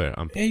though? Where?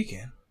 Yeah, you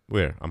can.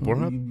 Where? On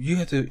Pornhub? You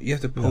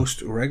have to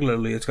post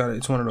regularly. It's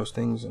one of those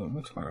things.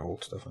 It's a lot of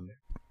old stuff on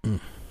there.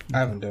 I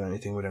haven't done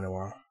anything with it in a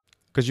while.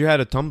 Because you had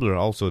a Tumblr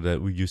also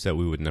that you said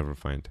we would never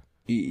find.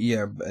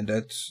 Yeah, and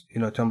that's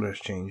Tumblr has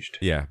changed.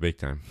 Yeah, big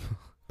time.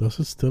 Does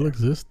it still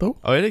exist though?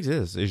 Oh, it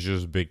exists. It's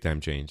just big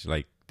time change.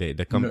 Like the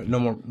company. No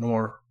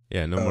more.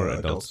 Yeah, no more adult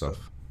adult stuff.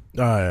 stuff.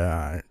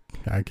 Yeah,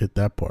 I get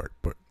that part,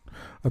 but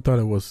I thought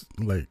it was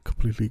like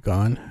completely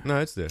gone. No,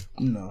 it's there.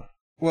 No.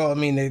 Well, I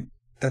mean,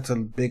 that's a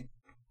big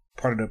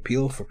part of the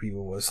appeal for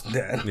people was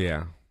that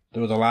Yeah.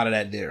 there was a lot of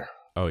that there.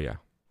 Oh yeah.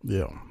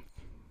 Yeah,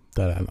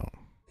 that I know.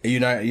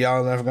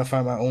 Y'all never gonna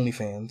find my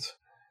OnlyFans.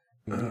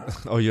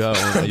 Oh yeah.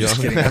 Just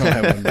kidding. I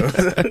don't have one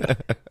though.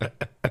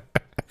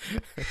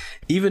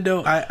 Even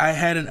though I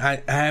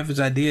have this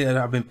idea that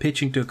I've been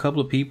pitching to a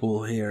couple of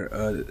people here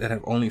that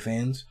have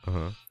OnlyFans.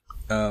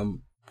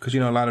 Because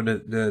a lot of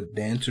the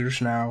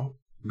dancers now,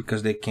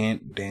 because they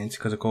can't dance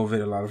because of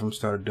COVID, a lot of them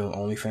started doing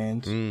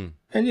OnlyFans.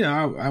 And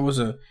I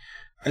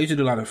used to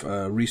do a lot of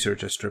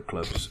research at strip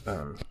clubs,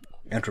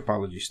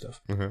 anthropology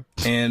stuff,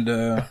 and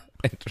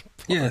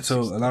yeah,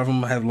 so a lot of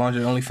them have launched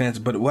their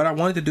OnlyFans. But what I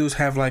wanted to do is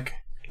have like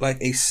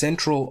a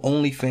central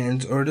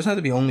OnlyFans, or it doesn't have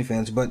to be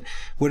OnlyFans, but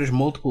where there's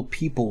multiple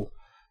people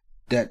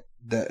that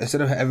instead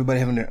of everybody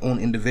having their own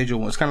individual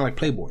one, it's kind of like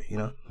Playboy,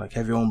 like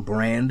have your own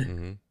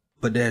brand,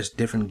 but there's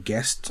different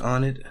guests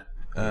on it,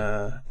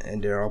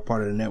 and they're all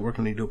part of the network,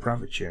 and they do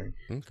profit sharing.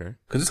 Okay.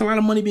 Because there's a lot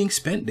of money being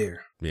spent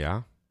there,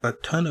 Yeah. a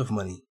ton of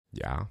money.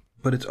 Yeah.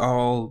 But it's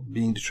all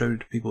being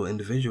distributed to people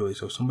individually.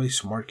 So if somebody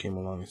smart came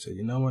along and said,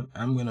 you know what,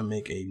 I'm going to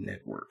make a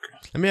network.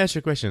 Let me ask you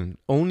a question.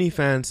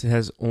 OnlyFans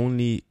has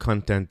only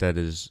content that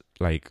is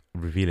like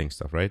revealing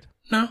stuff, right?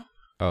 No.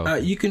 Oh. Okay.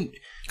 You can,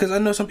 because I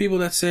know some people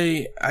that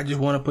say, I just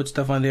want to put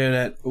stuff on there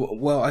that,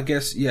 well, I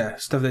guess, yeah,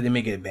 stuff that they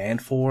may get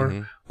banned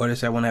for, or they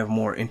say I want to have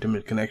more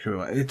intimate connection.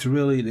 It's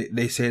really,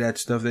 they say that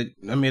stuff that,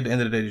 I mean, at the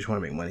end of the day, they just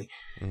want to make money.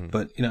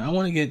 But, I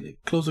want to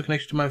get closer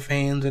connection to my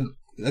fans. And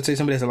let's say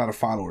somebody has a lot of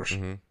followers,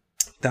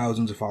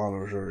 thousands of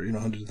followers, or,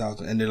 hundreds of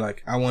thousands. And they're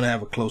like, I want to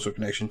have a closer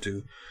connection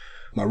to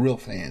my real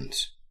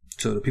fans.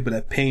 So the people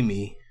that pay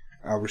me,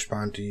 I'll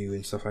respond to you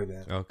and stuff like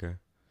that. Okay.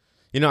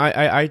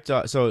 I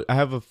thought so. I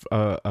have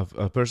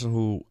a person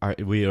who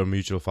we are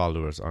mutual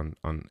followers on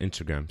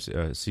Instagram.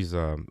 She's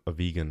a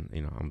vegan.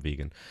 I'm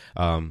vegan.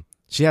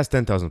 She has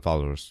 10,000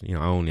 followers. I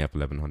only have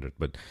 1,100.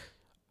 But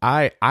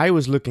I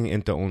was looking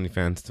into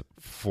OnlyFans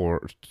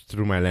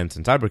through my lens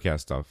and Cybercast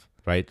stuff,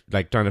 right?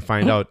 Like trying to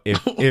find out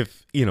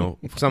if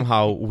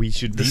somehow we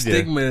should The be there.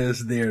 stigma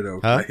is there though.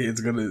 Huh? Like,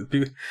 it's gonna.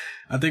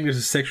 I think there's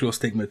a sexual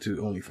stigma to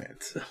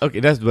OnlyFans. Okay,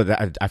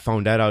 but I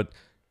found that out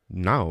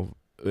now.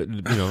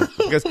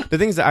 Because the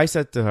things that I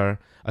said to her,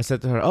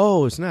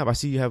 oh snap, I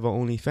see you have an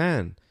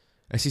OnlyFans,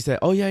 and she said,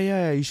 oh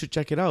yeah, you should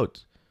check it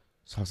out.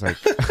 So I was like,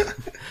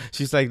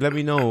 she's like, let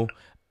me know,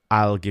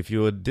 I'll give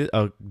you a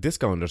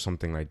discount or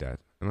something like that.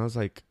 And I was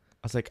like,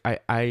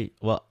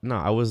 well, no,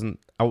 I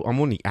wasn't. I'm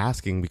only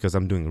asking because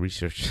I'm doing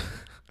research.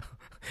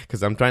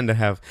 Because I'm trying to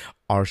have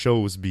our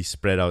shows be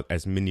spread out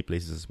as many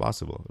places as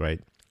possible, right?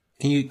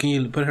 Can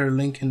you put her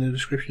link in the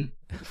description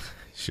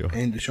Sure.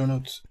 and the show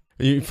notes?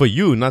 For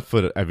you, not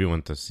for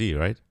everyone to see,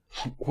 right?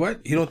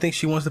 What? You don't think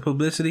she wants the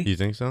publicity? You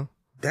think so?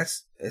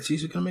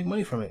 She's gonna make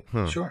money from it.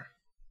 Huh. Sure.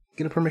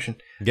 Get her permission.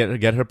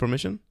 Get her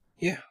permission?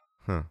 Yeah.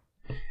 Huh.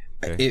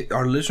 Okay.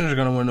 Our listeners are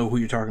gonna want to know who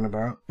you're talking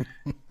about.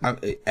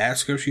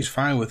 Ask her if she's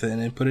fine with it,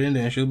 and then put it in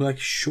there, and she'll be like,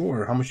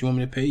 "Sure. How much do you want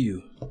me to pay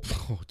you?"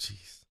 Oh, jeez.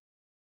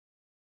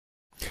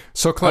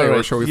 So, Clay, All where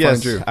right. shall we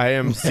Yes, find you? I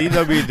am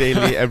CW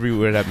Daily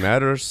everywhere that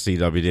matters.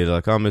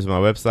 CWDaily.com is my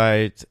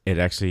website. It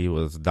actually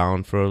was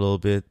down for a little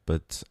bit,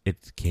 but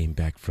it came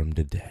back from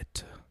the dead.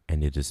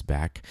 And it is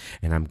back.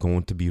 And I'm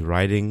going to be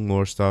writing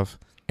more stuff.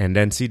 And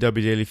then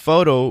CW Daily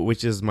Photo,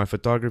 which is my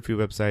photography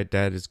website,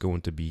 that is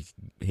going to be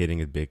hitting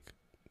it big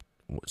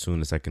as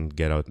soon as I can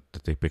get out to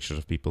take pictures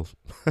of people.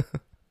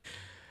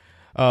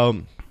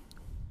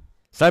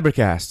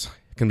 Cybercast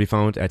can be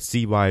found at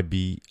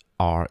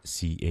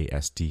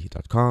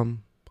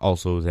cybRcast.com.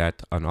 Also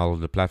that on all of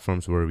the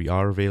platforms where we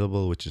are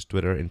available, which is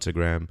Twitter,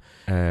 Instagram,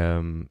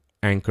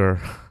 Anchor.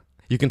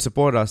 You can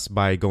support us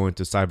by going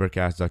to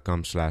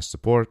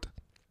cybercast.com/support.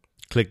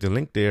 Click the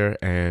link there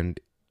and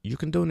you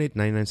can donate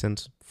 99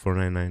 cents,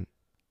 $4.99,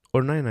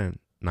 or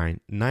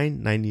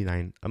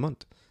 $9.99 a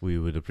month. We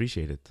would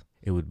appreciate it.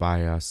 It would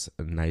buy us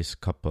a nice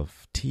cup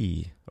of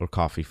tea or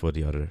coffee for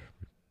the other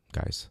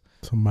guys.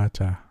 Some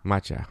matcha.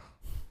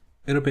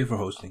 It'll pay for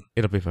hosting.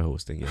 It'll pay for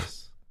hosting,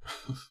 yes.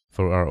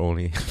 For our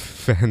only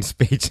fans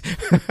page.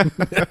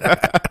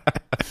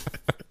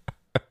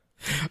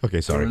 Okay,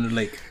 Throw sorry. it in the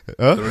lake.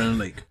 Huh? Throw it in the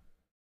lake.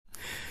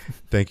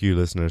 Thank you,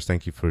 listeners.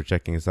 Thank you for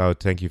checking us out.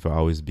 Thank you for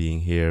always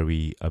being here.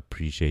 We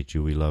appreciate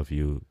you. We love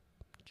you.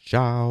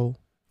 Ciao.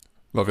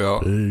 Love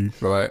y'all. Peace.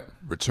 Bye-bye.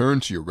 Return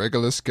to your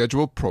regular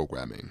scheduled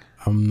programming.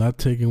 I'm not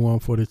taking one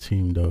for the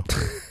team though.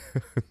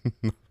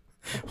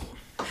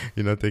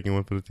 You're not taking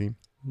one for the team?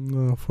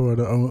 No, for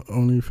the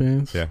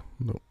OnlyFans. Yeah.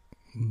 No.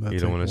 You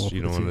don't want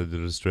to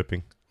do the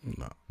stripping?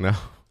 No. No.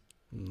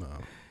 No.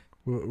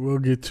 We'll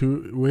get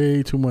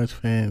way too much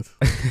fans.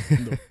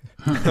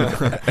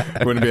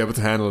 Wouldn't be able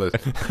to handle it.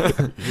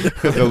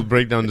 They'll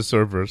break down the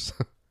servers.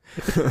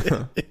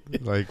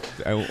 Like,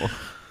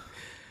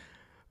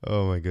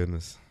 oh my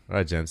goodness. All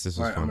right, gents, this was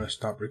All right, I'm fun. gonna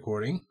stop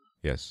recording.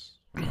 Yes.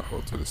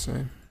 I'll do the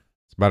same.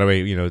 By the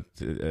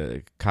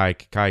way,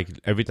 Kai,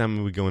 every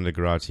time we go in the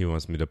garage, he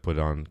wants me to put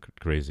on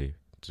Crazy,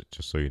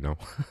 just so you know.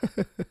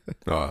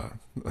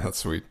 That's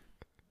sweet.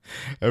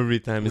 Every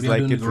time. It's What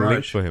do you like do in it's the linked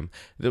garage? for him.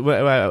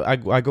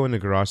 I go in the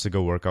garage to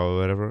go work out or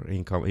whatever.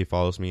 And he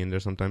follows me in there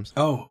sometimes.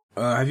 Oh,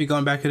 have you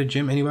gone back to the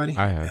gym? Anybody?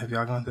 I have. Have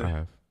y'all gone to? I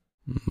have.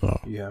 No.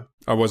 You have.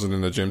 I wasn't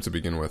in the gym to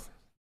begin with.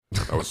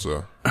 I was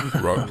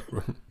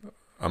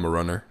I'm a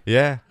runner.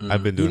 Yeah,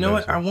 I've been doing You know that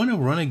what? as I well. want to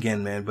run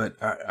again, man, but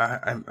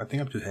I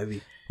think I'm too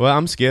heavy. Well,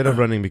 I'm scared of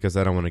running because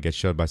I don't want to get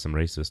shot by some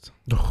racist.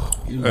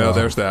 Yeah,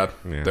 there's that.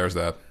 Yeah. There's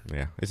that.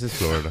 Yeah, this is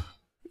Florida.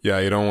 Yeah,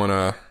 you don't want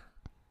to.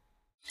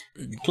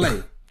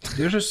 Clay,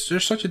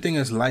 there's such a thing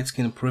as light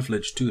skin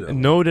privilege too, though.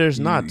 No, there's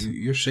not.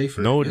 You're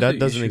safer. No, Is that it?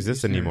 doesn't You should-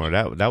 exist it's there.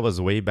 anymore. That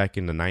was way back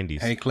in the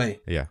 90s. Hey, Clay,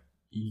 Yeah.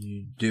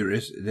 there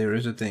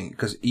is a thing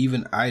because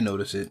even I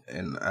notice it,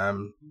 and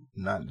I'm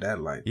not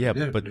that light. Yeah,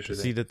 There's but a see,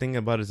 thing. the thing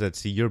about it is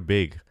that, you're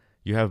big.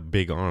 You have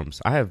big arms.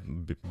 I have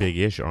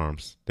big-ish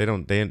arms. They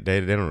don't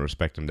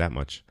respect him that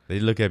much. They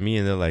look at me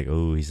and they're like,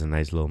 "Oh, he's a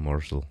nice little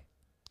morsel.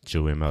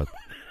 Chew him out,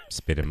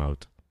 spit him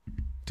out."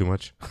 Too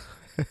much.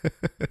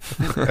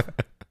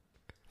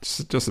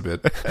 Just a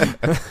bit.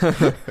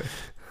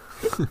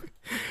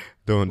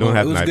 Don't Well,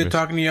 have it was nightmares. good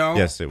talking to y'all.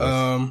 Yes, it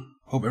was.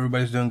 Hope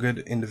everybody's doing good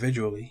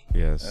individually.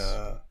 Yes,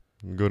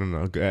 good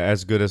enough.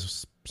 As good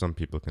as some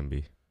people can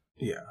be.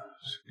 Yeah,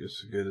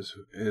 it's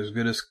as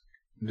good as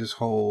this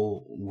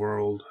whole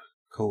world,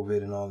 COVID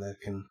and all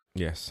that can.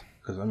 Yes.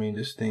 Because I mean,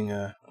 this thing.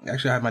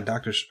 Actually, I had my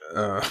doctor's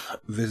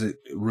visit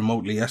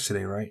remotely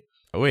yesterday, right?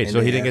 Oh, wait, And so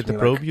he they didn't get asked to me,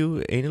 probe like-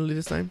 you anally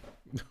this time?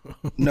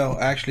 No,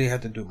 I actually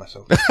had to do it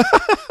myself.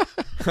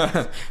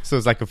 So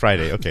it's like a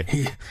Friday. Okay.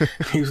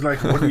 He was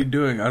like, "What are you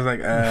doing?" I was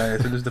like,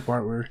 "So this is the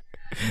part where."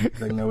 He's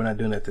like, "No, we're not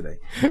doing that today."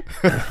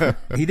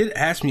 He did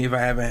ask me if I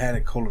haven't had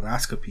a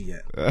colonoscopy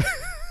yet,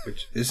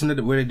 which isn't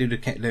it where they do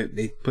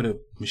they put a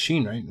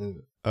machine right?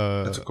 And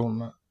that's a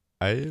colonoscopy.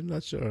 I'm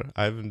not sure.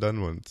 I haven't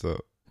done one, so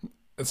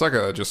It's like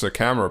just a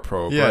camera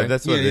probe, yeah, right?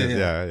 that's what Yeah, it is.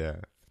 yeah, Yeah.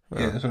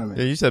 Yeah, that's what I meant.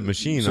 Yeah, you said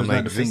machine. So I'm it's not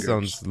like, the this fingers.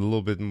 sounds a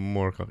little bit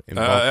more involved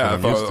Yeah, I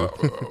than I'm used to.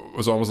 thought it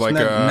was almost It's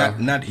like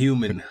not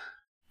human.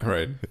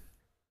 right.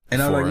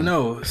 And I'm like, Foreign-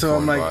 no. So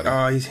I'm foreign like,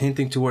 body. he's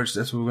hinting towards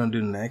that's what we're gonna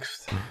do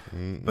next.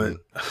 But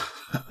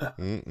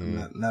Mm-mm.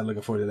 I'm not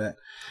looking forward to that.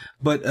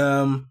 But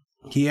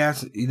he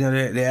asked,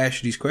 they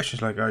ask you these questions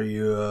like, are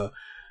you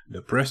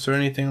depressed or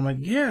anything? I'm like,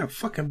 yeah,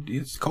 fuck,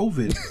 it's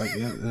COVID. Like,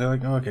 yeah. They're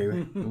like, oh, okay,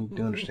 we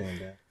do understand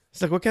that.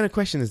 It's like, what kind of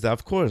question is that?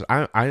 Of course,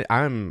 I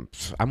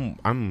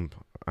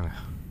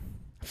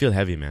feel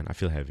heavy, man. I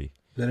feel heavy.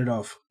 Let it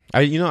off.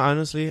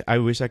 Honestly, I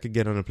wish I could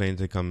get on a plane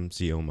to come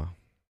see Oma.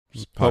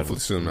 Hopefully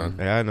soon, man.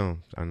 Yeah, I know.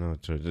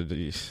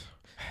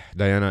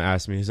 Diana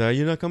asked me, he's like,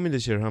 "You're not coming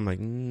this year?" I'm like,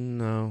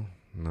 no.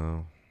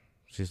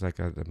 She's like,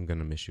 "I'm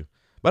gonna miss you."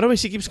 By the way,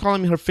 she keeps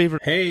calling me her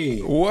favorite. Hey,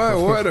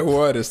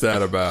 What is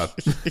that about?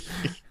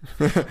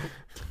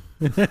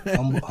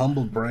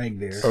 humble brag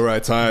there. All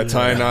right, Ty.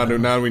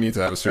 Now we need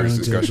to have a serious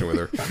discussion with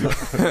her.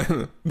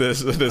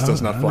 This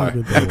does not fly.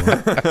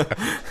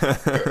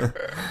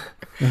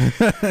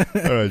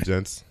 All right,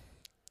 gents.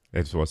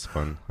 It was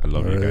fun. I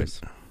love you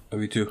guys.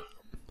 Love you too.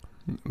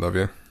 Love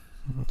you.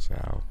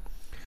 Ciao.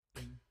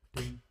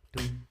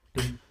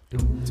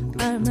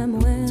 I remember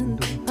when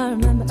I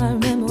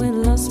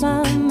lost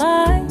my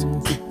mind.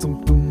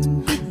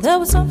 There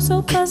was something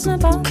so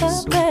pleasant about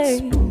that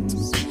place.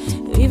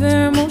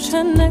 Even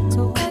emotion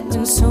echoed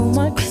in so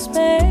much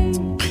space.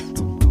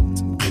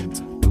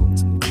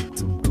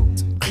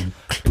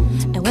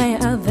 And when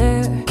you're out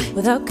there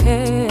without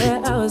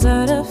care, I was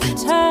out of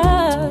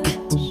touch.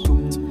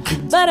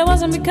 But it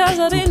wasn't because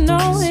I didn't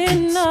know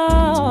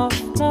enough.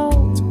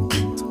 No,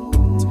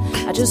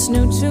 I just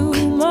knew too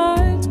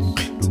much.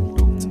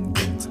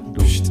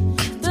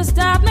 Does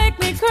that make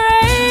me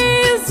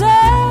crazy?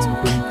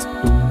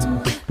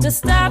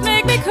 Does that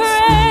make me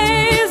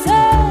crazy?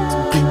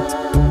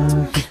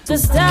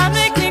 Does that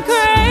make me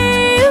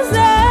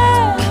crazy?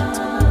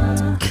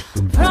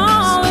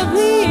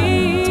 Probably.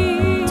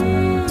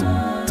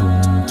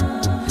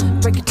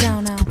 Break it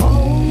down now.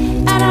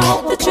 And I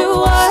hope that you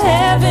are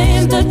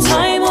having the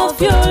time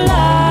of your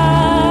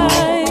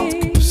life.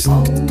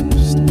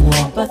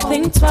 But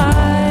think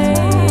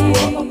twice.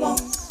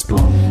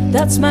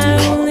 That's my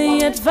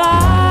only advice.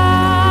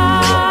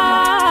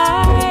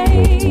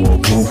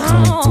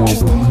 Oh,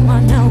 come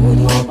on now,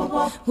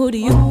 who do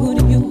you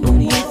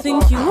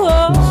think you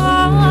are?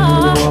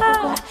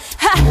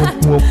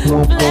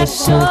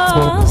 Bless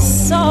your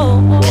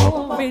soul.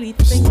 Really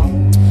think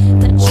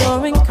that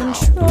you're in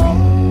control?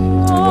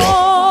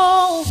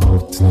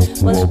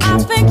 Well, I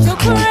think you're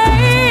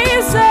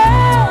crazy.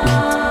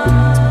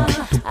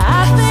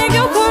 I think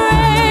you're crazy.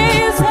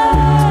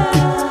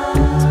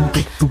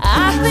 I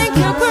think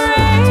you're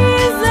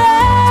crazy,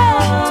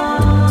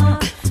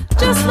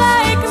 just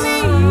like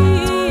me.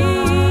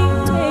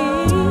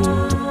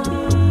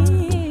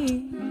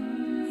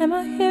 And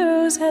my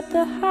heroes had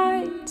the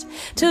heart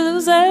to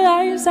lose their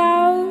lives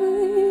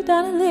out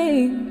on a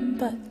limb.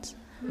 But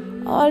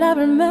all I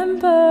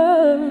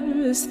remember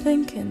is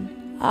thinking,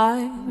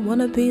 I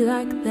wanna be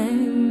like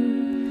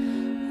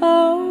them.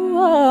 Oh.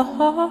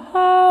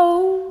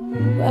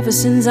 Ever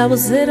since I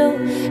was little,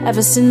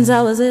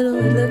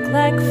 it looked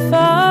like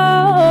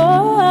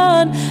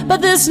fun.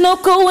 But there's no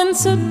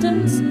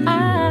coincidence,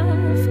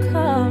 I've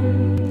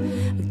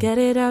come. Get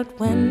it out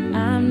when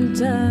I'm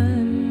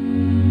done.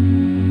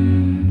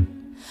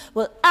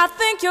 Well, I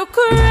think you're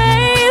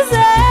crazy.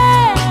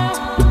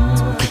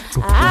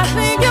 I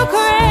think you're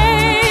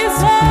crazy.